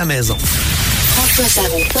à la maison.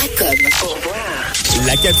 FrançoisCharon.com. Au revoir.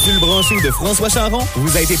 La capsule branchée de François Charon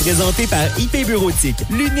vous a été présentée par IP Bureautique,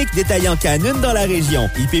 l'unique détaillant Canon dans la région.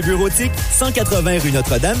 IP Bureautique, 180 rue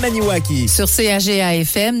Notre-Dame, Maniwaki. Sur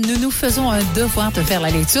CAGA-FM, nous nous faisons un devoir de faire la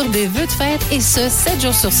lecture des vœux de fête et ce, 7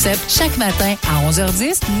 jours sur 7. Chaque matin, à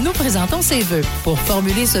 11h10, nous présentons ces vœux. Pour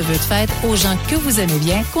formuler ce vœu de fête aux gens que vous aimez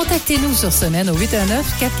bien, contactez-nous sur semaine au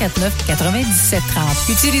 819-449-9730.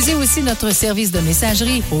 Utilisez aussi notre service de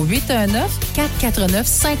messagerie au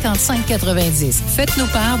 819-449-5590. Faites-nous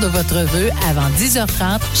part de votre vœu avant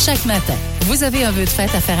 10h30 chaque matin. Vous avez un vœu de fête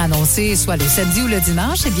à faire annoncer soit le samedi ou le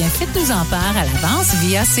dimanche, eh bien faites-nous en part à l'avance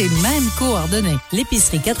via ces mêmes coordonnées.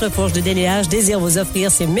 L'épicerie 4 Fourches de Déléage désire vous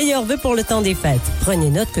offrir ses meilleurs vœux pour le temps des fêtes. Prenez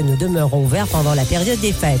note que nous demeurons ouverts pendant la période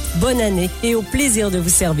des fêtes. Bonne année et au plaisir de vous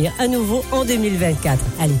servir à nouveau en 2024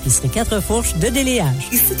 à l'épicerie 4 Fourches de Déléage.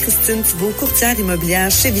 Ici Christine Thibault, courtière immobilière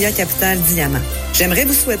chez Via Capital Diamant. J'aimerais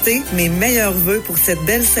vous souhaiter mes meilleurs vœux pour cette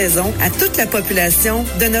belle saison à toute la population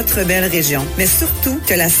de notre belle région. Mais surtout,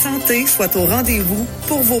 que la santé soit soit au rendez-vous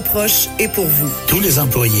pour vos proches et pour vous. Tous les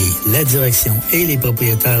employés, la direction et les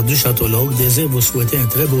propriétaires du Château L'Auque désirent vous souhaiter un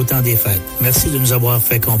très beau temps des fêtes. Merci de nous avoir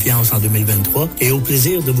fait confiance en 2023 et au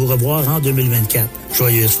plaisir de vous revoir en 2024.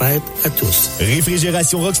 Joyeuses fêtes à tous.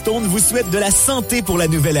 Réfrigération Rockstone vous souhaite de la santé pour la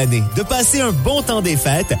nouvelle année, de passer un bon temps des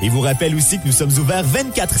fêtes et vous rappelle aussi que nous sommes ouverts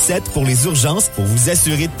 24/7 pour les urgences pour vous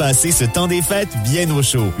assurer de passer ce temps des fêtes bien au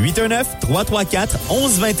chaud.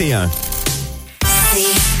 819-334-1121.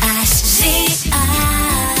 CHGA,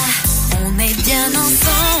 on est bien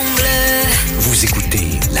ensemble. Vous écoutez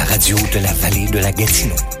la radio de la vallée de la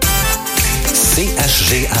Gatineau.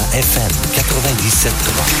 CHGA-FM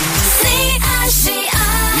 97.3. CHGA.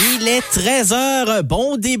 Il est 13h.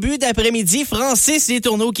 Bon début d'après-midi. Francis Les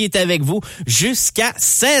Tourneaux qui est avec vous jusqu'à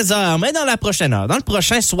 16h. Mais dans la prochaine heure, dans le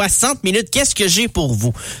prochain 60 minutes, qu'est-ce que j'ai pour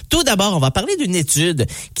vous? Tout d'abord, on va parler d'une étude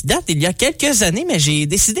qui date il y a quelques années, mais j'ai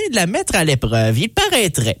décidé de la mettre à l'épreuve. Il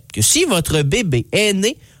paraîtrait que si votre bébé est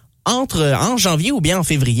né en janvier ou bien en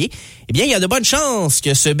février, eh bien, il y a de bonnes chances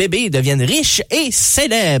que ce bébé devienne riche et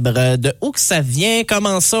célèbre. De où que ça vient?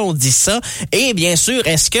 Comment ça on dit ça? Et bien sûr,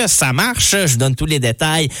 est-ce que ça marche? Je vous donne tous les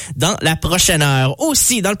détails dans la prochaine heure.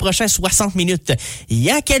 Aussi, dans le prochain 60 minutes, il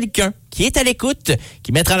y a quelqu'un qui est à l'écoute,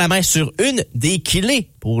 qui mettra la main sur une des clés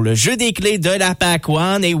pour le jeu des clés de la PAC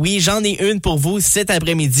One. Et oui, j'en ai une pour vous cet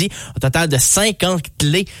après-midi. Au total de 50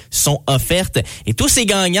 clés sont offertes. Et tous ces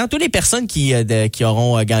gagnants, toutes les personnes qui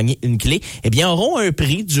auront gagné une clé, eh bien, auront un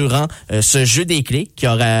prix durant ce jeu des clés qui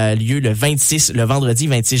aura lieu le vendredi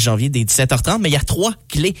 26 janvier dès 17h30. Mais il y a 3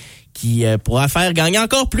 clés qui pourra faire gagner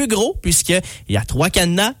encore plus gros puisque il y a 3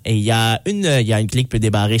 cadenas et il y a une clé qui peut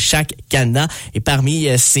débarrer chaque cadenas. Et parmi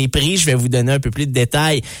ces prix, je vais vous donner un peu plus de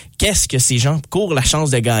détails. Qu'est-ce que ces gens courent la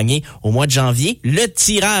chance de gagner au mois de janvier? Le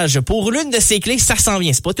tirage pour l'une de ces clés, ça s'en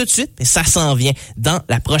vient. C'est pas tout de suite, mais ça s'en vient dans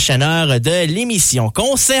la prochaine heure de l'émission.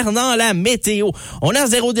 Concernant la météo, on a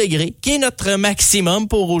 0 degré qui est notre maximum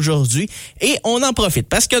pour aujourd'hui et on en profite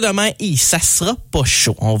parce que demain, ça sera pas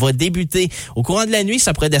chaud. On va débuter au courant de la nuit,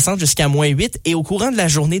 ça pourrait descendre jusqu'à -8 et au courant de la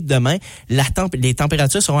journée de demain, les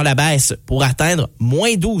températures seront à la baisse pour atteindre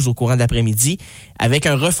 -12 au courant de l'après-midi avec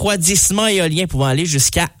un refroidissement éolien pouvant aller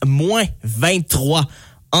jusqu'à -23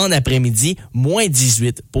 en après-midi,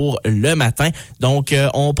 -18 pour le matin. Donc,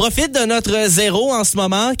 on profite de notre zéro en ce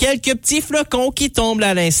moment. Quelques petits flocons qui tombent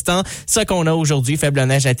à l'instant. Ce qu'on a aujourd'hui, faible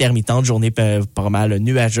neige intermittente, journée pas mal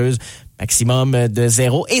nuageuse. Maximum de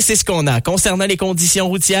 0. Et c'est ce qu'on a. Concernant les conditions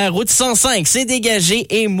routières, route 105, c'est dégagé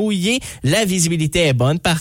et mouillé. La visibilité est bonne. Par